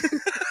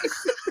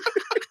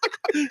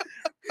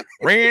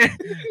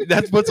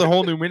 That puts a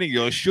whole new meaning. You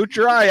go, shoot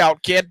your eye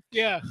out, kid.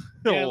 Yeah.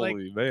 Yeah, like-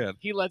 Holy man.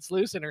 He lets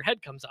loose and her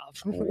head comes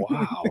off.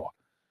 Wow.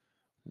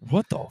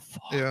 What the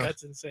fuck? Yeah.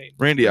 That's insane.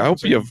 Randy, I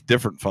hope you have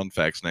different fun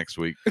facts next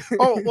week.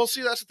 Oh well,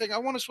 see that's the thing. I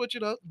want to switch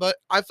it up, but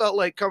I felt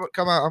like come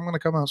out. I'm gonna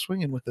come out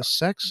swinging with the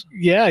sex.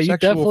 Yeah, you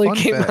Sexual definitely fun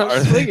came fact.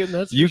 out swinging.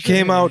 That's You for sure.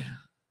 came out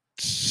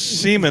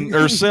semen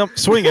or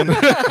swinging.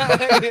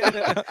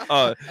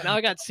 uh, Now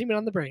I got semen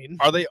on the brain.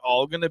 are they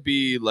all going to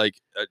be like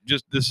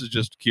just this is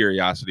just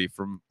curiosity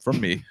from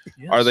me.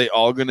 Are Yes. they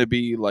all going to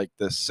be like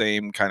the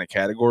same kind of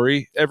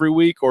category every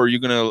week, or are you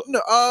going to?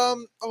 No.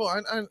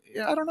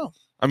 Yeah. I don't know.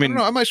 I I mean, don't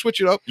know. I might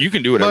switch it up. you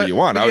can do whatever But- you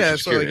want. I but was yeah,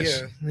 just so,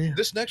 curious. Yeah.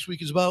 This next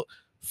week is about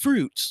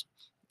fruits.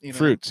 You know?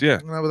 Fruits,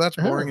 yeah. No, but that's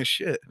boring Oh. as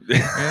shit.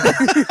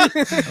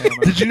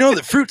 Did you know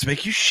that fruits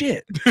make you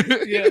shit?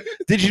 Yeah.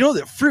 Did you know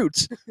that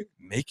fruits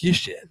make you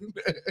shit? And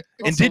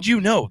Also- did you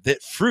know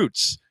that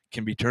fruits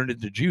can be turned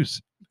into juice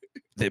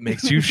that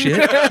makes you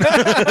shit?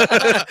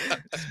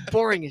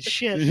 Boring as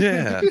shit.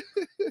 Yeah.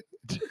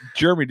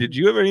 Jeremy, did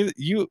you have any?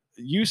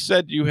 You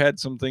said you had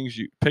some things,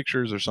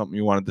 pictures or something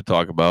you wanted to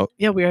talk about.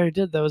 Yeah, we already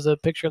did. That was a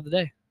picture of the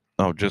day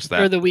Oh, just or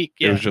that. the week.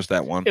 It Yeah, was just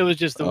that one. it was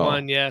just the Oh.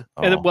 one. Yeah.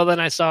 And Oh. well, then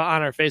I saw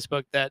on our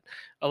Facebook that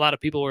a lot of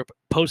people were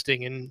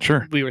posting, and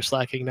Sure. we were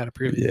slacking, not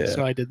approving. Yeah.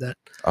 So I did that.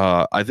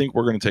 I think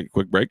we're going to take a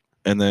quick break.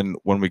 And then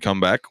when we come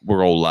back, we'll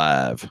go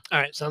live. All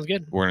right, sounds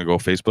good. We're going to go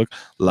Facebook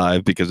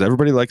Live because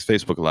everybody likes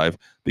Facebook Live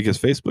because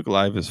Facebook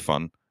Live is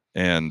fun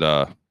and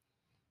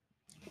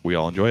we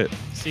all enjoy it.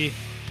 See.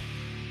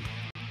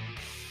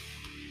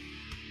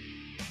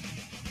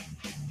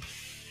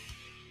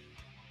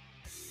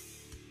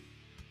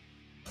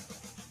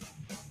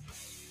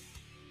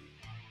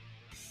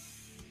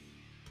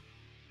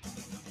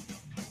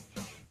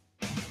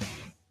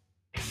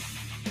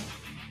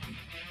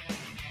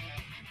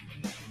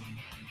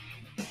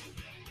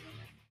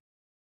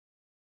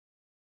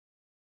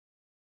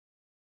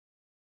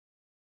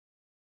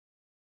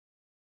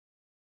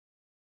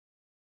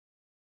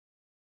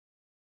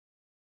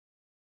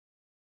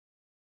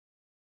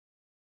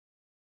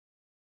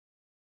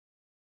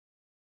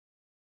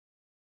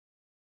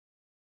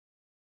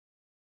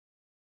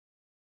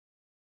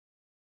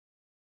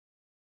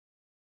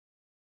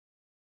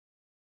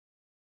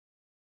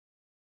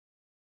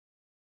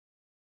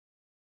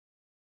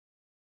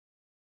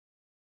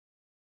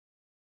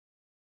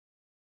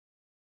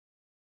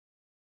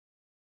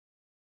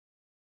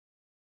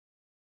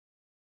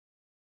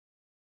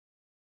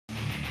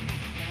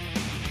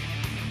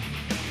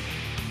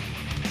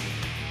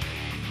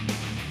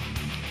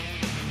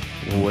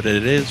 What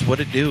it is, what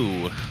it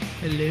do.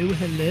 Hello,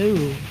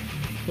 hello.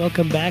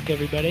 Welcome back,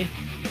 everybody.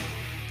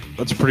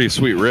 That's a pretty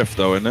sweet riff,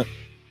 though, isn't it?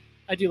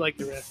 I do like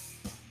the riff.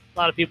 A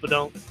lot of people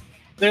don't.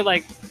 They're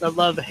like a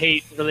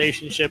love-hate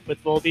relationship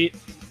with Volbeat,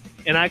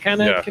 and I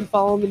kind of Yeah. can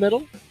fall in the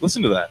middle.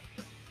 Listen to that.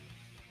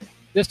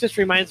 This just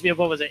reminds me of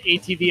what was it,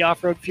 ATV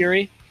Off-Road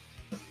Fury?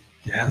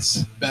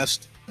 Yes.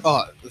 Best.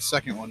 Oh, the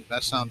second one.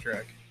 Best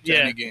soundtrack. To Yeah.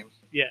 Any game.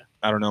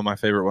 I don't know. My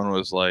favorite one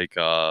was like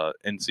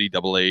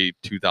NCAA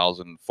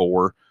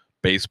 2004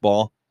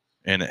 baseball,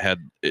 and it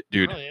had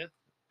dude, Oh,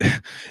 yeah.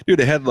 dude,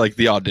 it had like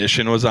the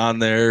audition was on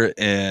there,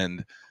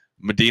 and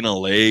Medina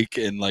Lake,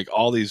 and like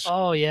all these.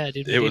 Oh, yeah,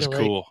 dude. it was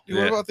Medina Lake. cool. Dude,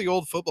 what about the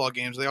old football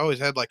games? They always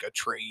had like a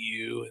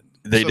Treyu and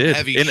They some did.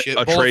 heavy And shit.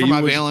 a Bullet for My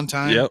Treyu was-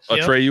 Valentine. Yep, Yep,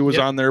 Atreyu was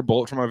yep. on there.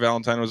 Bullet for My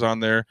Valentine was on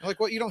there. Like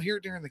what? You don't hear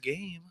it during the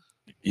game.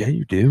 Yeah,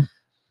 you do.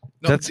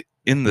 No, That's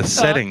in the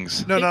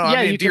settings. no. Yeah,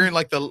 I you mean can- during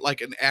like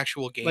an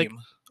actual game Like-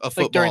 of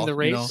football. like during the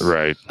you know? race?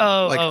 Right.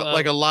 Oh,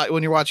 Like a lot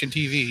when you're watching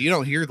TV, you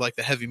don't hear like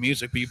the heavy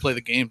music, but you play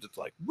the games. It's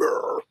like.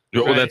 "Brr."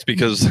 Well, Right. that's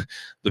because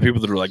the people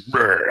that are like,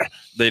 "Brr,"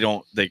 they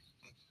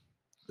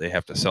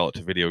have to sell it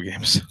to video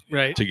games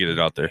right. to get it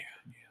out there,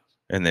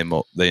 and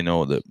they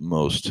know that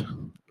most.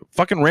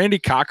 Fucking Randy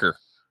Cocker.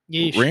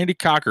 Yeesh. Randy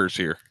Cocker's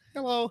here.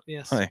 Hello.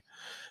 Yes. Hi.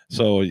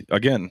 So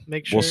again,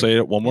 Make sure. we'll say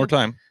it one more Yep.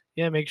 time.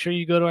 Yeah, make sure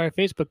you go to our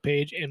Facebook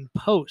page and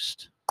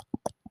post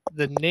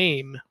the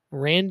name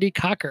Randy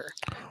Cocker.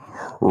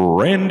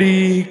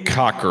 Randy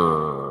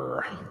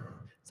Cocker.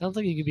 Sounds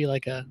like you could be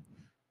like a.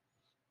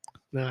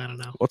 No, I don't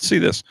know. Let's see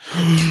this.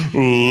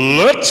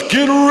 Let's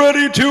get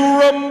ready to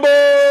rumble.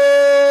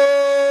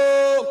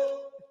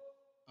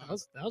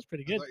 That was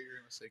pretty I good. thought you were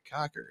gonna say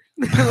cocker.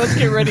 Let's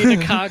get ready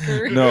to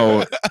cocker.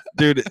 No,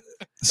 dude.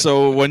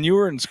 So when you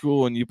were in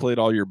school and you played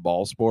all your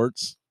ball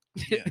sports,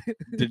 Yeah.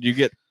 did you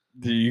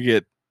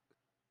get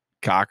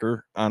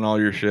cocker on all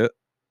your shit?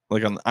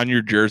 Like on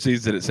your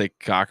jerseys, did it say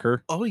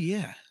Cocker? Oh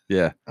yeah.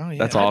 Yeah, Oh yeah.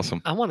 that's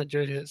awesome. I want a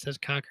jersey that says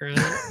Cocker on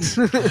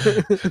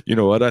it. You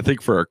know what? I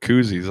think for our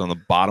koozies on the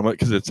bottom of it,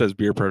 because it says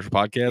Beer Pressure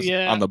Podcast,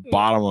 Yeah. on the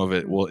bottom of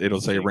it,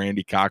 it'll say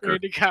Randy Cocker.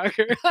 Randy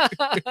Cocker.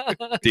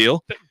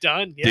 Deal?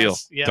 Done. Deal.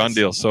 Yes. Yes. Done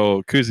deal.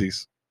 So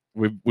koozies.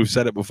 We've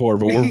said it before,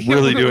 but we're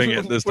really doing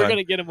it this We're time.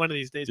 gonna get them one of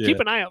these days. Yeah. Keep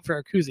an eye out for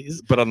our koozies.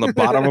 But on the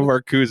bottom of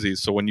our koozies,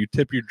 so when you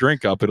tip your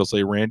drink up, it'll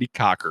say Randy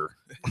Cocker.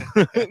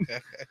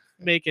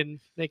 Making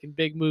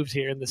big moves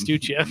here in the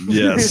studio.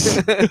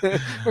 Yes.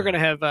 We're gonna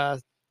have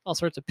all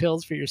sorts of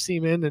pills for your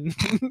semen and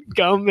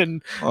gum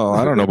and Oh,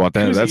 I don't know about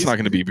that. That's Koozies. not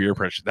going to be beer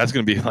pressure. That's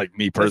going to be like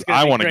me that's personally. gonna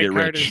I be want to Greg get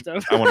Carter rich.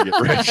 stuff. I want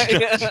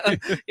to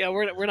get rich. yeah,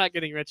 we're not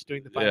getting rich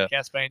doing the Yeah.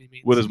 podcast by any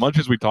means. With as much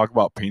as we talk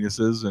about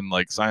penises and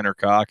like sign our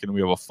cock, and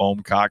we have a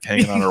foam cock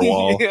hanging on our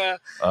wall, yeah,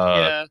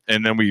 yeah.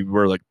 and then we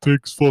were like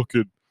pigs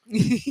fucking.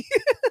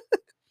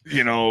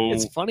 You know,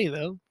 It's funny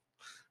though.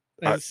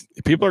 I- It's-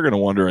 people are going to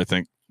wonder. I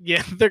think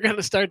yeah, they're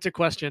gonna start to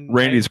question.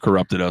 Randy's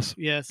corrupted us.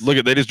 Yes. Look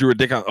at they just drew a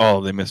dick on.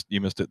 Oh,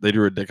 you missed it. They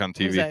drew a dick on What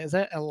is TV. that? Is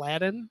that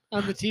Aladdin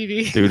on the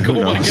TV? Dude, who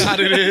Oh my knows?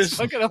 God, it It's is.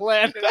 fucking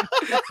Aladdin.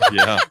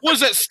 Yeah. Was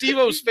that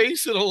Steve-O's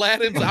face in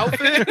Aladdin's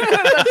outfit?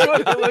 That's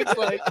what it looks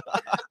like.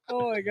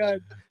 Oh my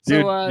god.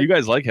 Dude, So you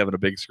guys like having a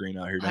big screen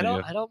out here, I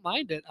don't you? don't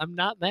mind it. I'm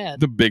not mad.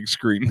 The big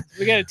screen,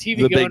 We got a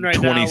TV the going big right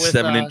now with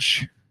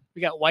 27-inch.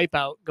 we got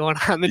Wipeout going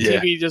on the Yeah.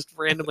 TV just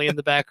randomly in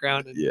the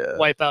background. And Yeah.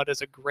 Wipeout is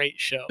a great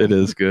show. It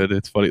is good.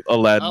 It's funny.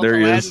 Aladdin, Oh, there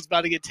he Aladdin's is.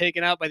 about to get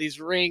taken out by these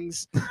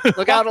rings.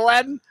 Look out,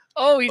 Aladdin.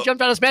 Oh, he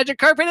jumped on his magic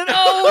carpet and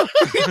oh,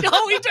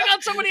 no, he took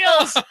out somebody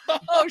else.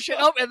 Oh shit.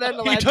 Oh, and then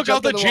Aladdin He took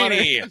out jumped the in water.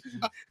 genie.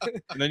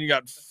 And then you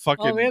got Oh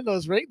fucking man,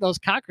 those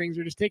cock rings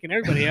are just taking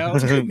everybody out.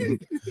 Randy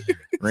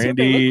look like.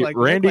 They look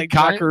Randy like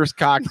giant- Cocker's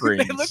cock They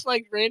rings. look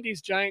like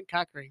Randy's giant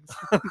cock rings.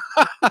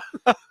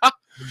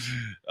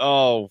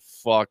 Oh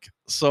fuck.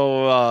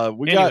 So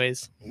we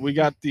Anyways,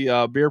 got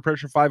the Beer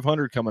Pressure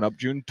 500 coming up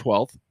June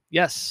 12th.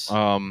 yes,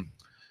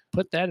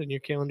 put that in your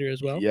calendar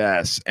as well.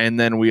 Yes, and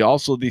then we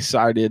also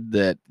decided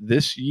that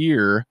this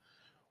year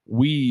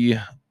we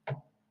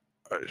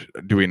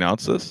do we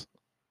announce this?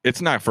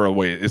 It's not for a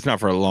wait. It's not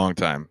for a long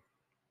time.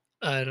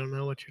 I don't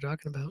know what you're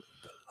talking about.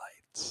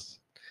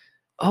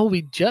 Oh,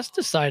 we just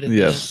decided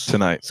Yes, this.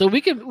 tonight. So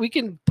we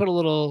can put a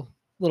little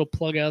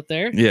plug out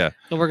there, Yeah,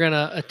 and we're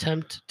gonna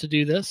attempt to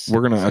do this.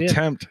 we're gonna So, yeah.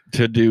 attempt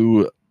to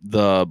do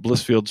the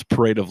Blissfields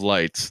Parade of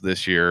Lights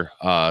this year.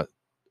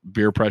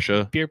 Beer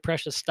Pressure Beer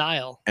Precious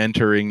style.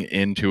 entering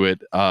into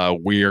it.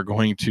 We are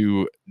going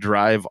to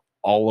drive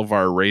all of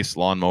our race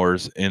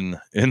lawnmowers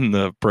in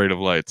the Parade of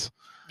Lights.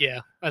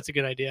 Yeah, that's a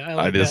good idea. I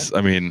like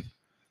I mean, that.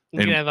 We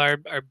can and- have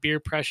our Beer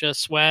Precious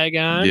swag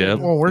on. Yeah.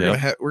 Well, we're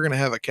Yeah. gonna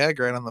have a keg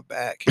right on the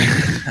back.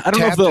 I don't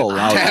know if they'll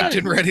allow that, tapped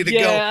and ready to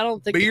yeah, go. I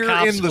don't think Beer the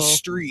cops in the will.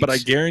 streets. but I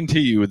guarantee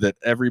you that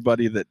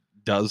everybody that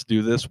does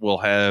do this will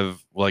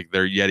have like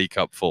their Yeti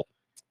cup full,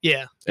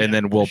 Yeah, and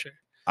yeah, then for we'll sure.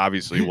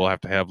 obviously we'll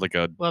have to have like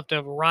a We'll have to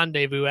have a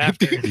rendezvous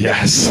after.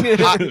 yes.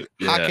 Hot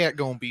Yeah. Cat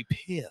gonna be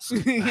pissed.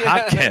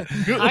 Hot Cat.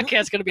 Hot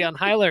Cat's gonna be on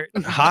high alert.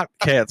 Hot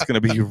Cat's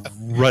gonna be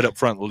right up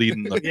front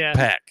leading the Yeah.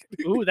 pack.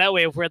 Ooh, that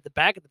way if we're at the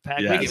back of the pack,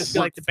 we can Yes. just be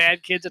like the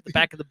bad kids at the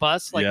back of the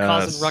bus, like Yes.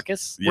 causing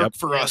ruckus. Yep. Work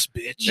for us,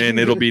 bitch. And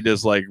it'll be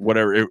just like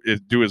whatever.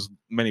 Do as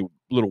many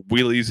little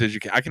wheelies as you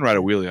can. I can ride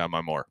a wheelie on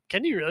my mower.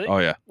 Can you really? Oh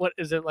yeah. What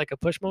is it, like a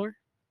push mower?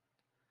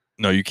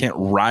 No, you can't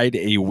ride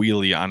a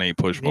wheelie on a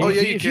push Oh, mower.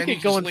 yeah, if you you can. get You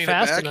just going lean it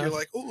fast back, You're enough.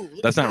 like, ooh,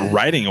 look That's at not that.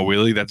 riding a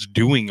wheelie. That's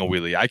doing a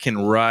wheelie. I can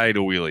ride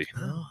a wheelie.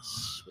 Oh,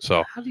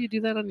 So how do you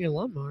do that on your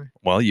lawnmower?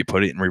 well, you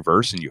put it in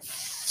reverse and you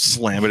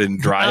slam it and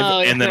drive,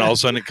 Oh, and then yeah. all of a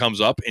sudden it comes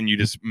up, and you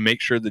just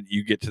make sure that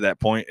you get to that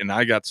point. And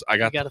I got You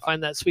got to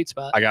find that sweet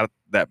spot. I got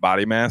that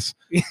body mass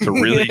to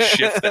really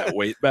shift that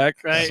weight back.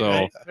 Right,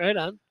 So, right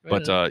on.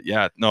 but on.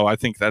 yeah, no, I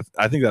think that'd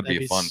That'd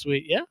be fun.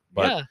 sweet. Yeah,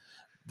 But- yeah.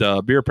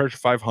 The Beer Pressure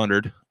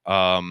 500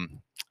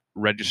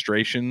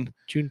 registration.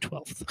 June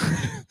 12th.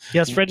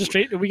 Yes,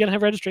 registration. Are we gonna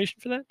have registration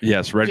for that?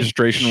 Yes,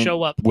 registration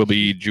Show up. will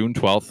be June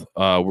 12th.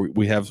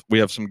 We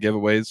have some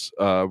giveaways.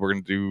 We're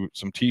gonna do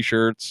some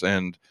T-shirts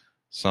and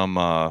some.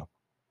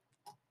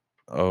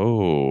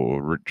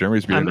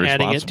 Jeremy's being I'm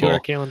adding it to responsible. our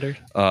calendar.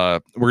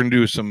 We're gonna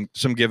do some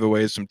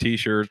giveaways, some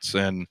T-shirts,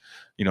 and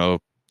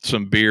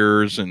some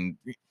beers and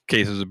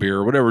cases of beer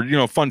or whatever.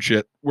 Fun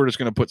shit. We're just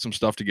gonna put some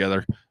stuff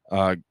together.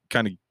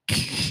 Kind of,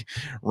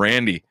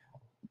 Randy,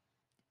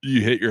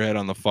 you hit your head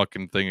on the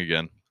fucking thing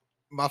again.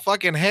 My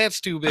fucking hat's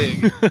too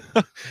big.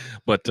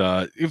 But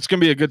it's gonna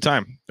be a good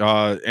time.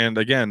 And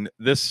again,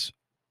 this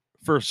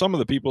for some of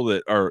the people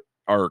that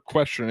are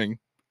questioning.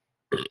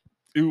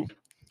 Ooh,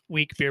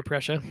 Weak beer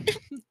pressure.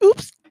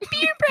 oops,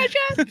 beer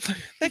pressure.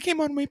 That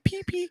came on my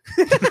pee pee.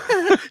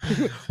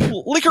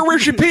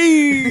 Licorice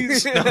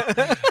peas.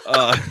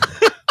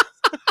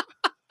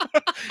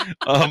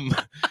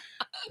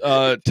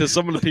 No. To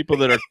some of the people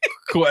that are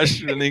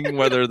questioning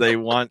whether they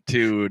want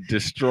to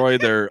destroy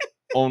their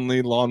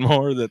only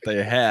lawnmower that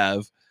they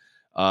have,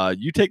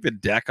 You take the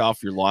deck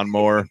off your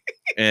lawnmower,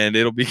 and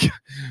it'll be.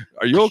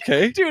 Are you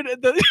okay? Dude,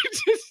 the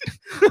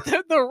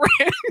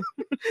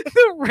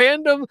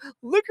random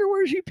look at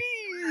where she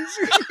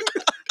pees.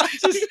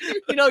 Just,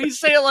 you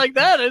say it like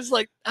that, it's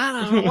like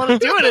I don't want to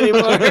do it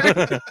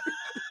anymore.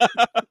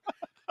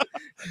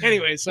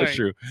 Anyway, sorry. That's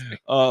true.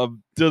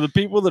 To the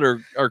people that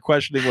are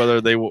questioning whether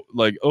they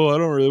like, oh, I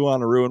don't really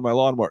want to ruin my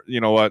lawnmower.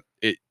 You know what?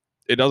 It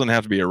doesn't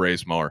have to be a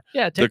race mower.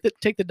 Yeah, take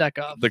the deck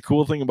off. The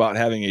cool thing about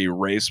having a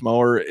race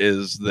mower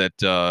is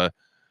that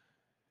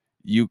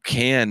you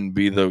can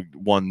be the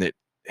one that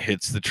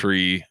hits the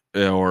tree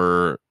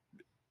or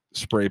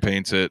spray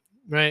paints it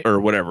Right. or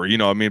whatever.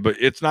 I mean, but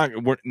it's not.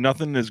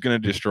 Nothing is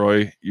going to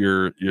destroy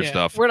your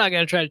stuff. We're not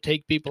gonna try to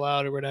take people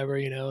out or whatever.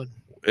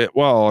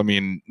 Well, I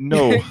mean,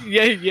 no.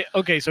 yeah.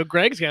 Okay, so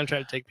Greg's gonna try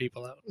to take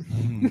people out.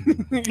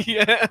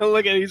 Yeah,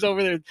 look at he's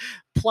over there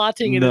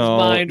plotting in his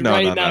mind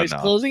right now. He's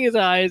closing his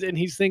eyes and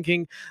he's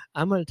thinking,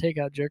 "I'm gonna take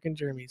out Jerk and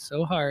Jeremy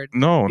so hard.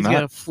 No, He's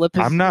gonna flip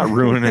his." I'm not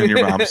ruining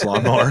your mom's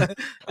lawnmower. I'm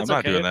It's not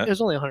okay. doing that. It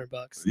was only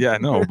 $100. Yeah,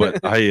 no, but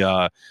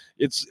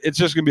it's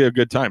just gonna be a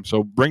good time.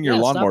 So bring your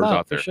stop lawnmowers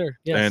out for there sure.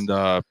 Yes.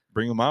 and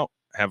bring them out.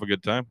 Have a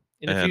good time.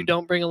 And if you and-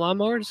 don't bring a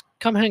lawnmower, just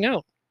come hang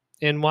out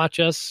and watch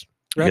us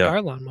wreck Yeah. our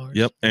lawnmowers.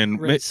 Yep, and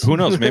Race. who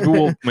knows?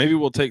 Maybe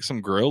we'll take some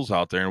grills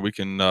out there and we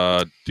can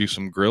do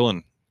some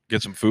grilling,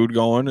 get some food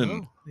going,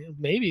 and Oh, yeah,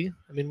 maybe.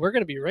 I mean, we're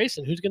gonna be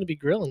racing. Who's gonna be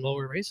grilling while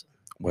we're racing?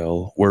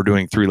 well, we're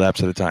doing 3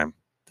 laps at a time.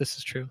 This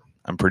is true.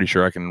 I'm pretty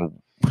sure I can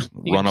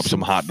You run can up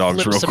some hot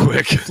dogs flip real some-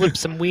 quick. Flip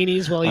some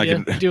weenies while I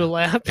you can- do a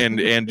lap. And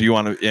do you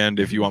want to? And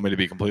if you want me to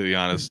be completely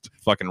honest,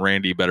 fucking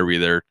Randy better be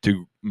there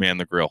to man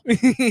the grill.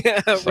 Yeah,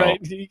 So- right.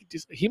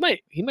 He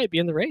might be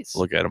in the race.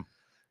 Look at him.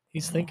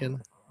 He's thinking.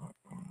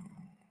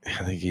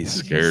 I think he's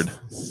scared.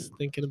 He's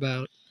thinking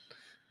about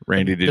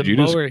Randy, the did you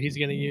just mower he's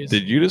gonna use.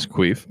 did you just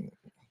queef?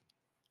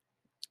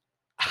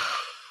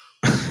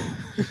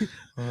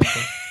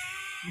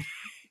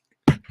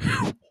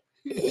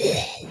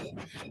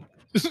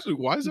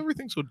 Why is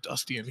everything so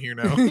dusty in here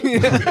now?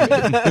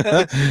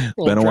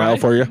 Been a while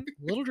for you. A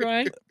little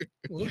dry.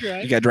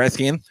 You got dry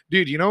skin?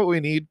 Dude, you know what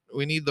we need?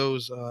 We need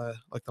those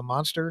like the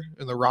Monster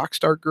and the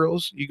Rockstar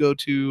girls. You go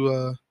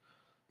to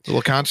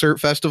little concert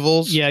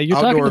festivals, Yeah, you're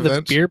outdoor talking to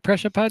events. the Beer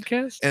Pressure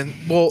podcast. And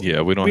well,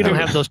 Yeah, we don't We don't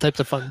have. have those types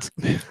of funds.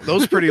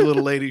 those pretty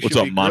little ladies. What's should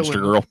up, be monster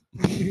girl?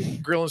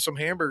 Grilling some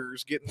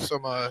hamburgers, getting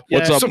some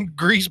What's up? some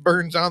grease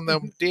burns on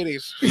them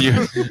titties.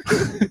 You-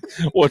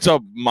 What's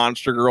up,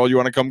 monster girl? You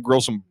want to come grill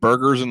some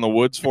burgers in the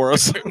woods for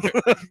us?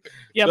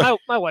 Yeah,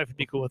 my wife would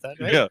be cool with that,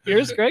 right? Yeah.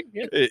 Yours, Greg?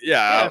 Yeah.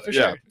 Yeah, for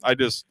sure. I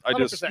just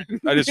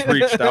 100%.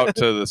 reached out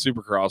to the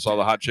Supercross, all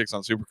the hot chicks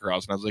on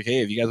Supercross, and I was like, hey,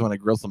 if you guys want to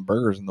grill some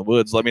burgers in the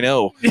woods, let me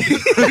know.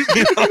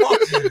 You know?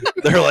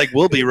 They're like,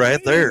 we'll be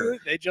right there.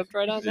 They jumped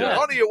right on Yeah. that.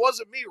 Honey, it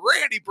wasn't me.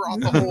 Randy brought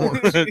the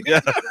horse.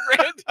 Yeah.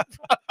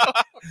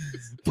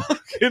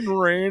 Fucking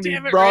Randy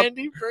Damn it, brought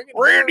Randy. bring it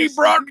Randy first.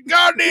 brought the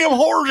goddamn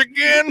horse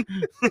again.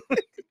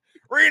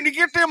 Randy,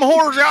 get them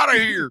whores out of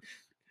here.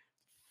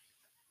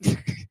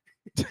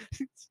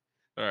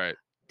 All right,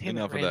 Damn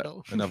enough it, of that.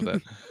 Randall. Enough of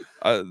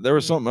that. There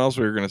was something else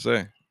we were gonna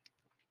say.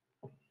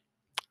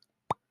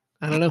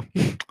 I don't know.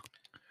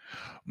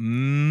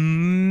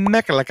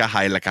 Mecca like a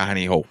high like a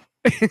honey hole.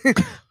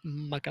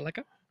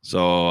 Makalaka.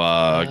 So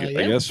I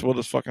yeah. guess we'll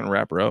just fucking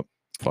wrap her up.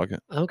 Fuck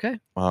it. Okay.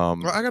 Well,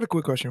 I got a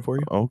quick question for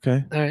you.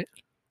 Okay. All right.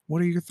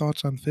 What are your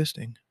thoughts on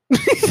fisting?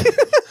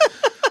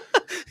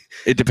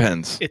 It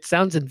depends. It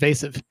sounds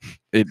invasive.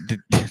 It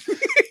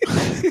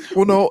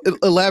Well, no,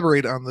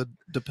 elaborate on the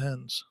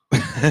depends.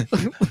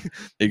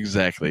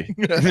 exactly.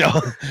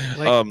 No.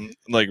 Like-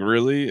 Like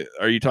really?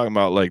 Are you talking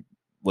about like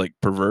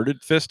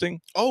perverted fisting?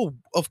 Oh,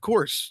 of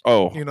course.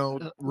 Oh, You know,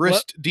 what-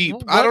 wrist deep.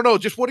 what- I don't know.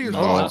 Just what are your No,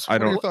 thoughts? I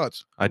What are your don't-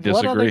 thoughts? I What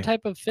other disagree.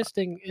 type of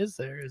fisting is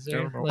there? Is I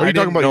there? don't know. like- Are you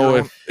talking didn't about know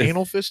your if- own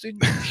anal fisting?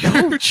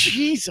 Oh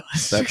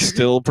Jesus! That's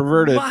still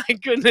perverted. My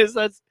goodness,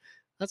 that's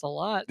a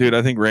lot. Dude,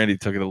 I think Randy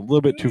took it a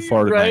little bit too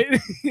far tonight.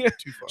 right? Yeah.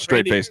 Too far. Straight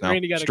Randy- face now.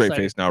 Randy got Straight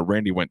excited. face now.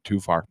 Randy went too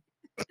far.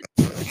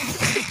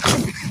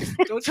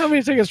 Don't tell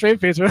me to take a straight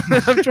face. I'm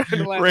trying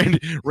to laugh.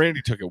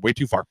 Randy took it way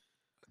too far.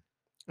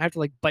 I have to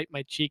like bite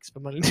my cheeks if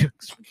I'm gonna do.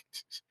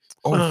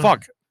 Oh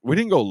fuck. We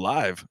didn't go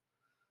live.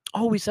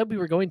 Oh, we said we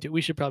were going to.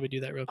 We should probably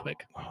do that real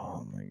quick.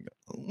 Oh my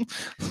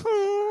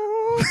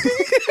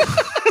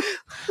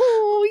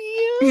Oh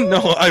yeah.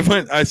 No,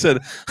 I said,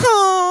 okay.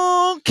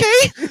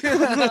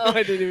 Oh,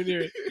 I didn't even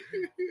hear it.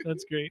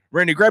 That's great.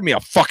 Randy, grab me a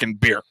fucking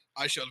beer.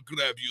 I shall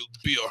grab you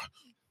beer.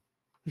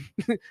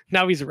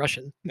 Now he's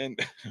Russian. And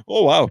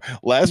oh wow.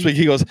 Last week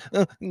he goes,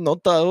 no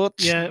touch.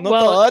 Yeah. no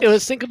Well, touch." it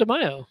was Cinco de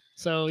Mayo,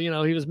 so he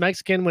was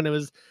Mexican when it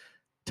was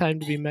time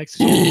to be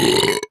Mexican.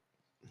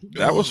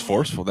 That was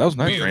forceful. That was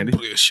nice, Beer Randy.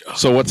 pleasure.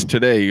 So what's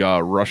today?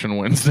 Russian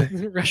Wednesday.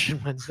 Russian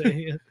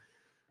Wednesday. Yeah.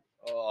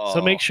 Oh.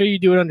 So make sure you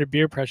do it under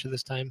beer pressure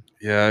this time.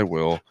 Yeah, I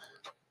will.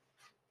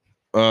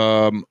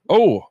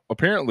 Oh,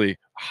 apparently,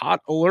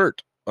 hot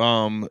alert.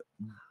 Alert.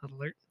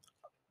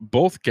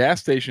 Both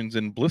gas stations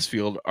in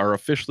Blissfield are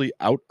officially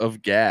out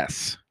of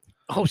gas.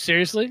 Oh,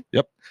 seriously?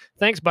 Yep.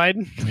 Thanks,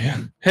 Biden. Yeah.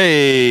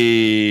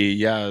 Hey,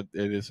 yeah,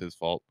 it is his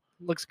fault.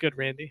 Looks good,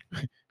 Randy.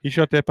 He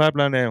shut that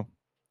pipeline down.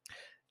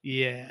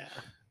 Yeah.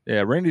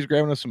 Yeah, Randy's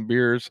grabbing us some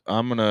beers.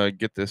 I'm gonna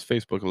get this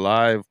Facebook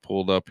Live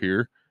pulled up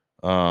here.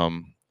 I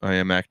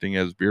am acting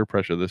as beer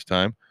pressure this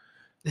time,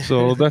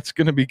 so that's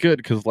gonna be good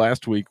because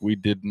last week we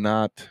didn't.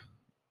 Well,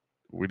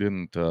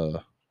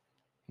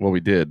 we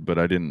did, but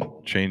I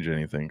didn't change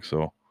anything.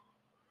 So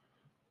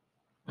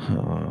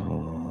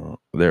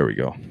there we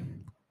go.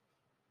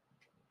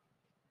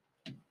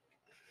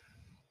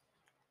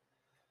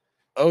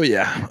 Oh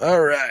yeah.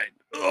 All right.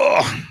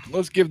 Oh,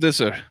 let's give this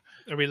a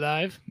Are we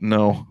live?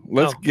 no.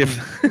 Let's Oh. give.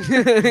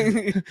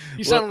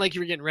 You sounded like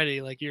you were getting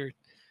ready, like you're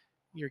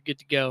good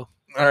to go.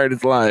 All right,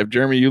 it's live.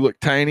 Jeremy, you look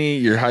tiny.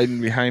 You're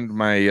hiding behind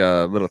my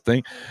little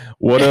thing.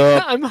 What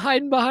up? I'm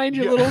hiding behind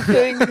your little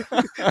thing.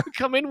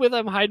 Come in with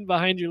I'm hiding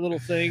behind your little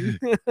thing.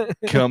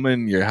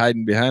 Coming, you're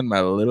hiding behind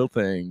my little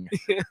thing.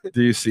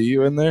 Do you see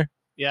you in there?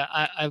 Yeah,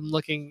 I'm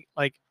looking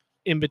like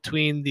in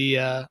between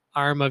the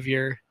arm of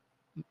your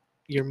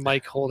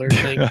mic holder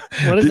thing.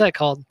 What is that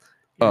called?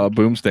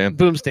 Boom stand.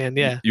 Boom stand.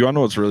 Yeah. You want to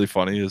know what's really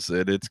funny is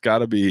that it's got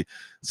to be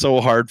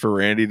so hard for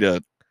Randy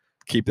to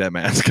keep that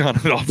mask on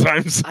at all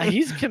times.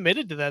 He's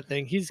committed to that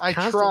thing. He's I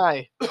constant-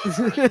 try.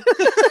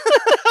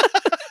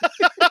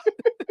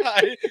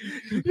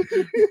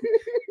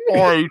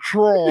 I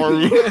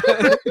try.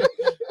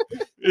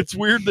 It's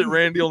weird that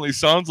Randy only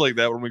sounds like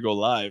that when we go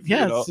live.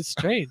 Yeah, you know? it's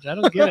strange. I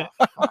don't get it.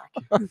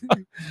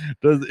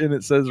 And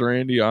it says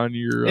Randy on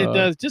your. It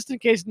does, just in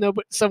case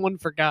someone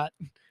forgot,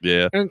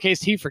 Yeah, or in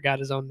case he forgot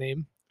his own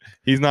name.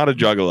 he's not a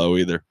juggalo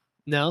either.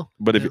 No.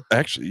 But if No.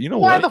 actually, you know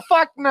Why what? the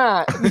fuck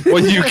not?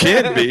 Well, you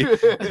can be. You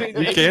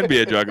can be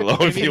a juggalo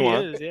if Maybe you he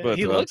want. is, yeah. But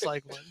He looks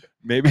like one.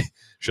 maybe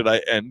should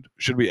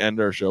we end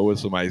our show with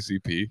some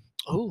ICP?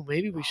 Oh,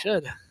 maybe we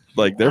should.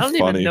 Like I they're don't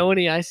funny. even know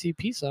any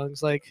ICP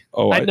songs. Like,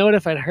 Oh, I'd know it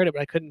if I'd heard it,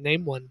 but I couldn't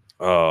name one.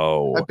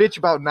 oh. I bitch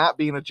about not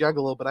being a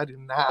juggalo, but I do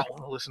not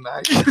want to listen to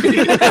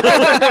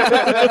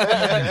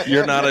ICP.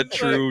 You're not a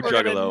true We're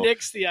gonna juggalo.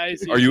 nix the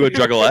ICP. Are you a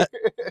juggalette?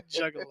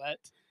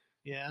 Juggalette.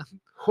 Yeah.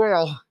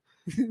 Well,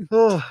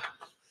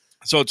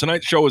 So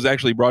tonight's show is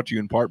actually brought to you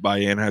in part by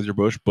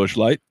Anheuser-Busch Busch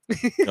Light.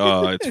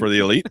 It's for the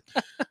elite.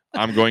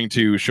 I'm going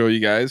to show you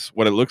guys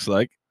what it looks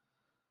like.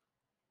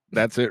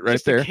 That's it right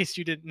Just there. in case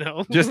you didn't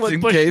know Just what in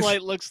Busch case.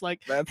 Light looks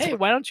like. That's Hey,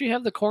 why don't you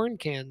have the corn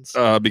cans?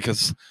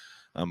 because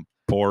I'm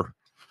poor.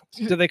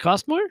 Do they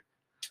cost more?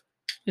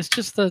 It's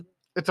just the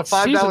it's a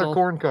 $5 Seasonal.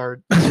 corn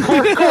card.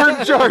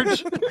 Corn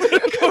charge.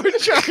 corn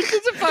charge.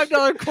 It's a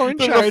 $5 corn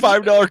There's charge. a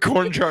 $5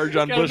 corn charge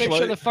on Gotta Busch make Light.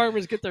 sure the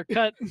farmers get their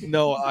cut.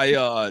 No,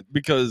 I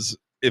because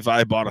if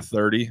I bought a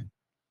 30,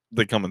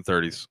 they come in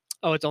 30s.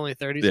 Oh, it's only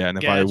 30s. Yeah, and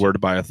if I were to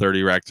buy a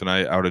 30 rack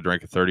tonight, I would have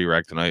drank a 30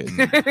 rack tonight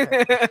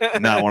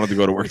and not wanted to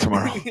go to work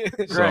tomorrow.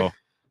 So Right.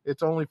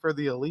 It's only for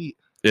the elite.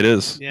 it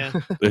is. Yeah.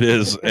 It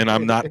is. And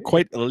I'm not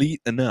quite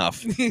elite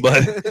enough,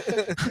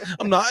 but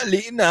I'm not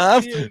elite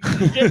enough. You're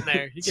getting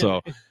there. You're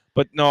So, getting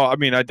but no, I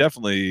mean, I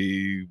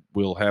definitely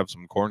will have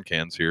some corn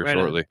cans here Right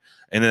on. shortly.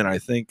 And then I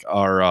think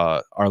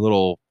our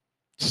little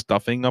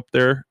stuffing up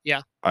there.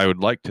 Yeah. I would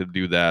like to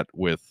do that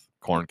with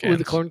corn there. cans. With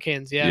the corn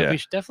cans. Yeah, Yeah. we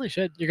definitely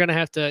should. You're going to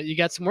have to, you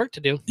got some work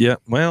to do. Yeah.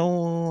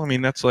 Well, I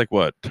mean, that's like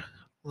what?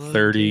 1,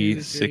 30,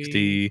 2, 3,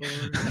 60, 4,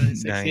 5,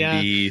 6, yeah,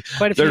 90.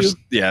 quite a few. There's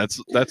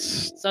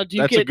that's So do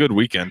you that's get, a good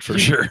weekend for do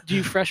you- sure. Do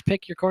you fresh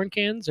pick your corn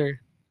cans or?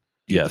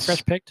 Do you get the Yes.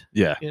 fresh picked?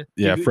 Yeah. Yeah.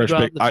 Yeah, You fresh go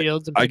out pick. in the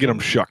fields and I pick get them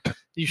shucked.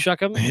 You shuck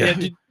them? Yeah.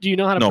 Do you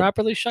know how to No.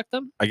 properly shuck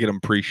them? I get them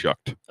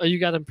pre-shucked. Oh, you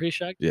got them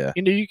pre-shucked? Yeah.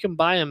 You know, you can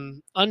buy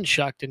them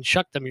unshucked and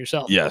shuck them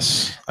yourself.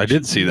 Yes. I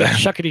did see You got that.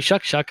 Shuckety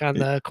shuck on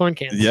the corn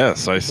cans.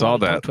 Yes, I There's a saw lot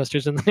of tongue that.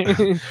 Twisters in there.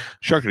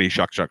 Shuckety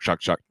shuck shuck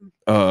shuck shuck.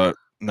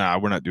 Nah,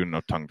 we're not doing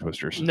no tongue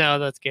twisters. No,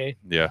 that's gay.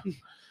 Yeah.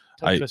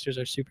 Tongue I- twisters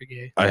are super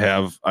gay.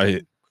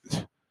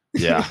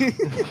 Yeah.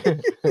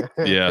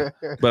 Yeah.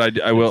 But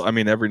I will. I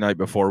mean, every night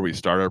before we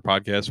start our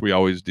podcast, we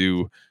always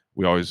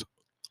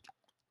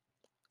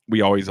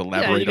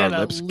elaborate yeah, our you gotta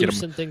lips, get them,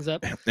 loosen things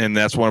up. and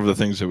that's one of the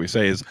things that we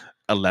say is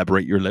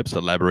elaborate your lips,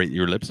 elaborate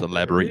your lips,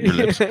 elaborate your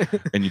lips,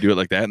 and you do it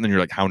like that, and then you're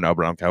like, how now,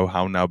 brown cow?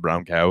 How now,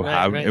 brown cow? Right,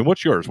 How? right. And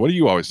what's yours? What do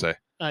you always say?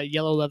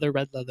 Yellow leather,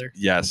 red leather.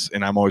 Yes,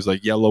 and I'm always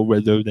like yellow,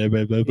 red,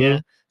 Yeah.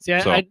 See,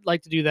 So- I'd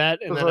like to do that,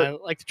 and then I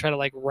like to try to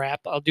like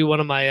rap. I'll do one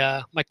of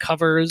my my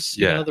covers.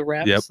 Yeah. You know, the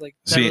raps. Yep. Like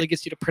that See- really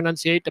gets you to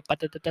pronunciate.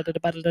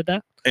 Da-ba-da-da-da-da-da-da-da.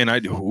 and I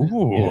do.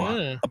 Ooh.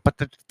 Yeah,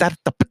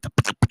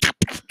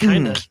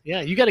 kind of.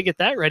 Yeah, you got to get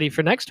that ready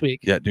for next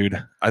week. Yeah, dude.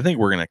 I think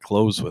we're gonna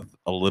close with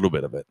a little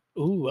bit of it.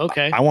 Ooh,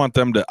 okay. I want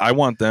them.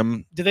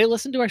 Do they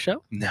listen to our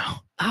show? No.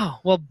 Oh,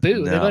 well,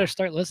 boo. They No. better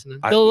start listening.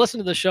 I- They'll listen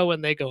to the show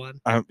when they go on.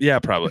 Yeah,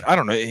 probably. I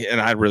don't know, and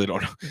I really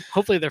don't know.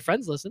 Hopefully, their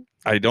friends listen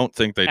I don't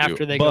think they after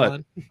do. they but go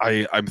on.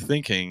 I'm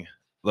thinking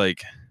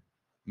like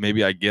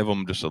maybe I give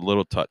them just a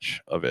little touch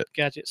of it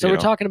Gotcha. So you we're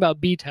know. talking about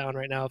B Town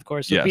right now, of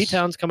course. So Yes. B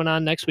Town's coming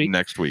on next week,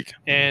 next week.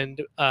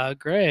 and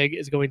Greg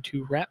is going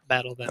to rap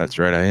battle them. That's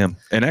right, I am.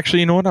 And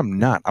actually, you know what? I'm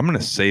not. I'm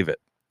gonna save it.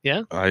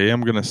 Yeah? I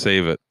am gonna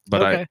save it.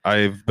 But Okay.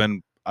 I've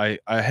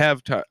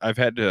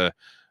had to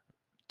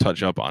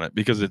touch up on it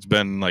because it's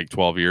been like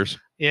 12 years.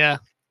 Yeah.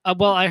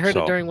 Well, I heard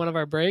So- it during one of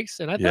our breaks,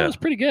 and I thought Yeah. it was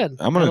pretty good.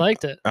 I'm I gonna-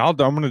 liked it. I'm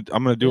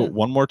gonna do Yeah. it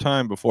one more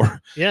time before.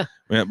 Yeah.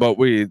 Yeah, but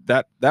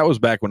that was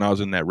back when I was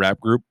in that rap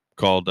group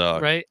called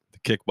Right? the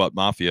Kick Butt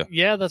Mafia.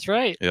 Yeah, that's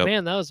right. Yep.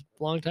 Man, that was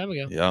a long time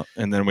ago. Yeah,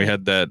 and then we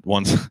had that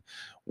once,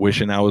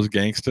 wishing I was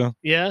gangsta.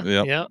 Yeah.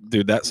 Yep. Yeah.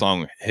 Dude, that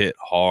song hit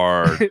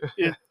hard.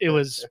 It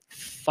was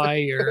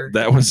fire.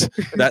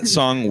 that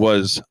song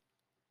was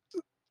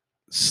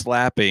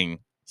slapping.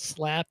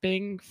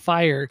 Slapping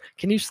fire.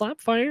 Can you slap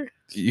fire?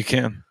 You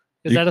can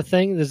Is You- that a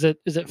thing? Is it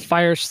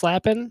fire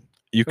slapping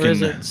you or is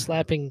can it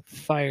slapping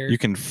fire? you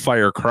can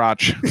fire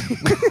crotch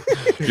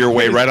your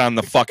way right on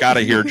the fuck out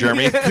of here,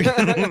 Jeremy.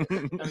 I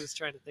was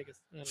trying to think of.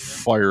 I don't know.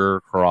 Fire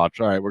crotch.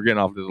 All right, we're getting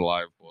off this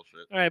live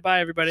bullshit. All right, bye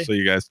everybody. See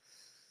you guys.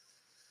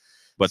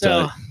 But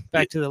So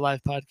back to the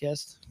live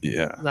podcast,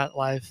 yeah, not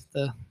live,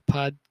 the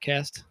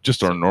podcast,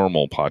 just our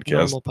normal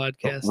podcast. normal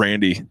podcast.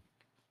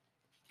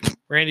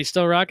 Randy's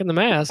Still rocking the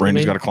mask.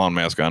 Randy's I mean, got a clown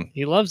mask on.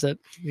 he loves it.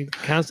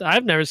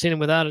 I've never seen him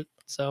without it,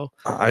 so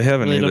I I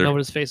haven't really don't either. know what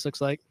his face looks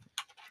like.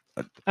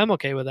 I'm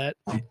okay with that.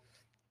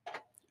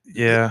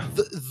 Yeah.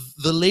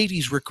 The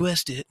ladies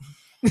request it.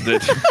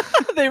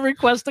 They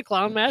request a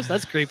clown mask.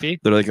 That's creepy.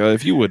 They're like,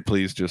 if you would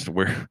please just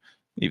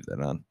leave that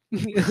on.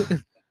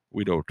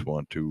 We don't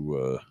want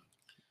to,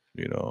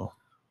 All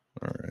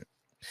right.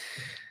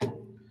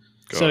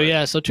 Go So ahead.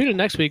 yeah, so tune in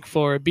next week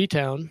for B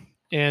Town,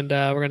 and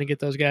we're gonna get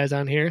those guys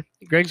on here.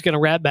 Greg's gonna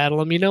rap battle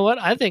them. You know what?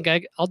 I think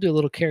I'll do a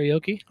little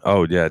karaoke.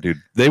 Oh yeah,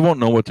 dude. They won't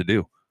know what to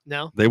do.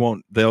 No, They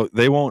won't.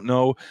 They won't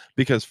know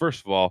because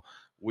first of all,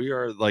 we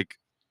are like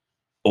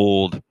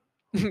old.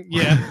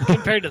 yeah,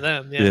 compared to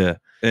them, yeah.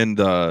 And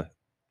I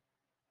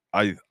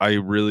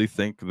really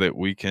think that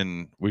we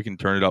can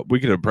turn it up. We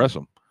can impress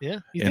them. Yeah,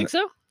 you And- think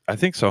so? I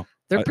think so.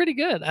 They're I- pretty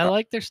good. I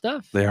like their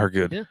stuff. They are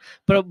good. Yeah.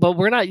 But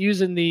we're not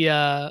using the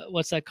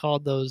what's that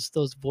called? Those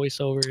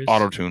voiceovers.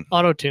 Auto tune.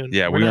 Auto tune.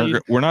 Yeah,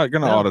 we're not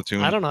gonna auto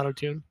tune. I don't auto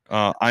tune.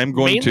 I'm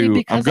going Mainly to.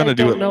 because I'm gonna I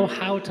do don't it. know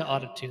how to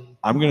auto tune.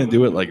 I'm gonna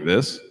do it like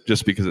this,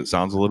 just because it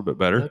sounds a little bit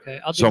better. Okay,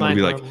 I'll do So I'm gonna mine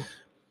be like,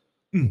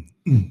 normal.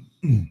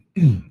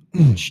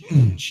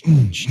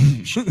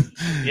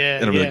 Yeah,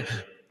 and I'll be yeah.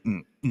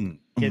 like,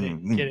 Get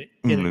it, get it,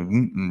 get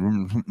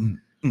it.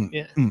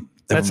 Yeah.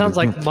 That sounds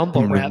like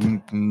mumble rap.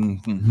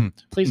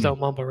 Please don't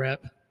mumble rap.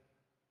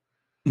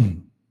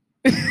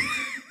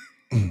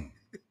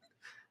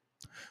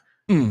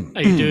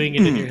 Are you doing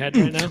it in your head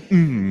right now?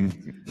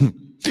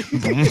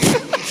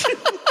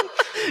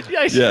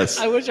 Yeah, Yes.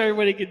 I wish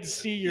everybody could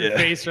see your Yeah.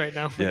 face right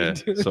now. when Yeah. you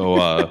do it. So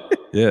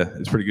yeah,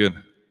 it's pretty good.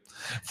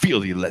 Feel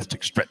the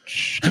elastic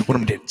stretch when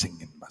I'm dancing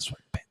in my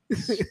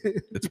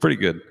sweatpants. It's pretty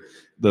good.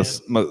 The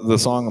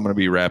song I'm going to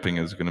be rapping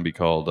is going to be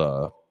called.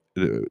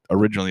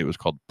 Originally, it was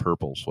called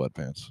 "Purple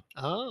Sweatpants."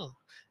 Oh,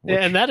 which- yeah,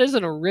 and that is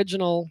an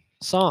original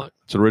song.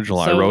 it's original.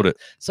 I So- wrote it.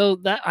 So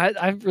that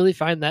I really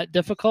find that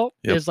difficult.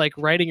 Yep. Is like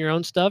writing your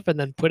own stuff and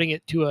then putting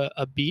it to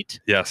a beat.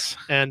 Yes,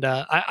 And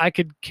I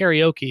could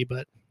karaoke,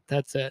 but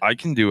that's it. I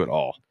can do it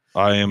all.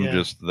 I am Yeah.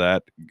 just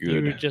that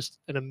You're good. just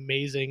an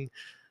amazing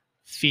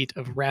feat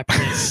of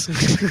rapness.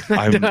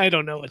 I'm- I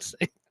don't know what to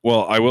say.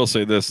 Well, I will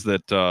say this: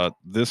 that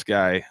this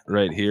guy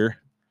right here,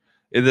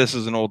 this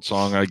is an old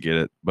song. I get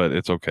it, but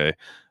it's okay.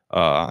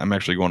 I'm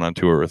actually going on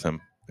tour with him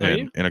Are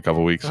you? in a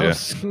couple weeks. Oh, Yeah,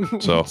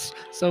 So-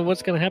 so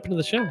what's gonna happen to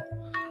the show?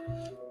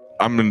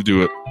 I'm going to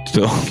do it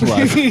still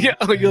live. Yeah,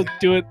 oh, you'll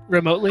do it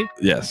remotely.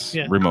 Yes,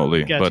 Yeah.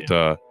 remotely. Gotcha.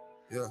 But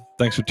Yeah.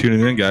 thanks for tuning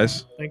in,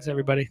 guys. Thanks,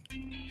 everybody.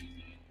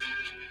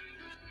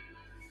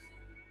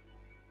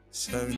 7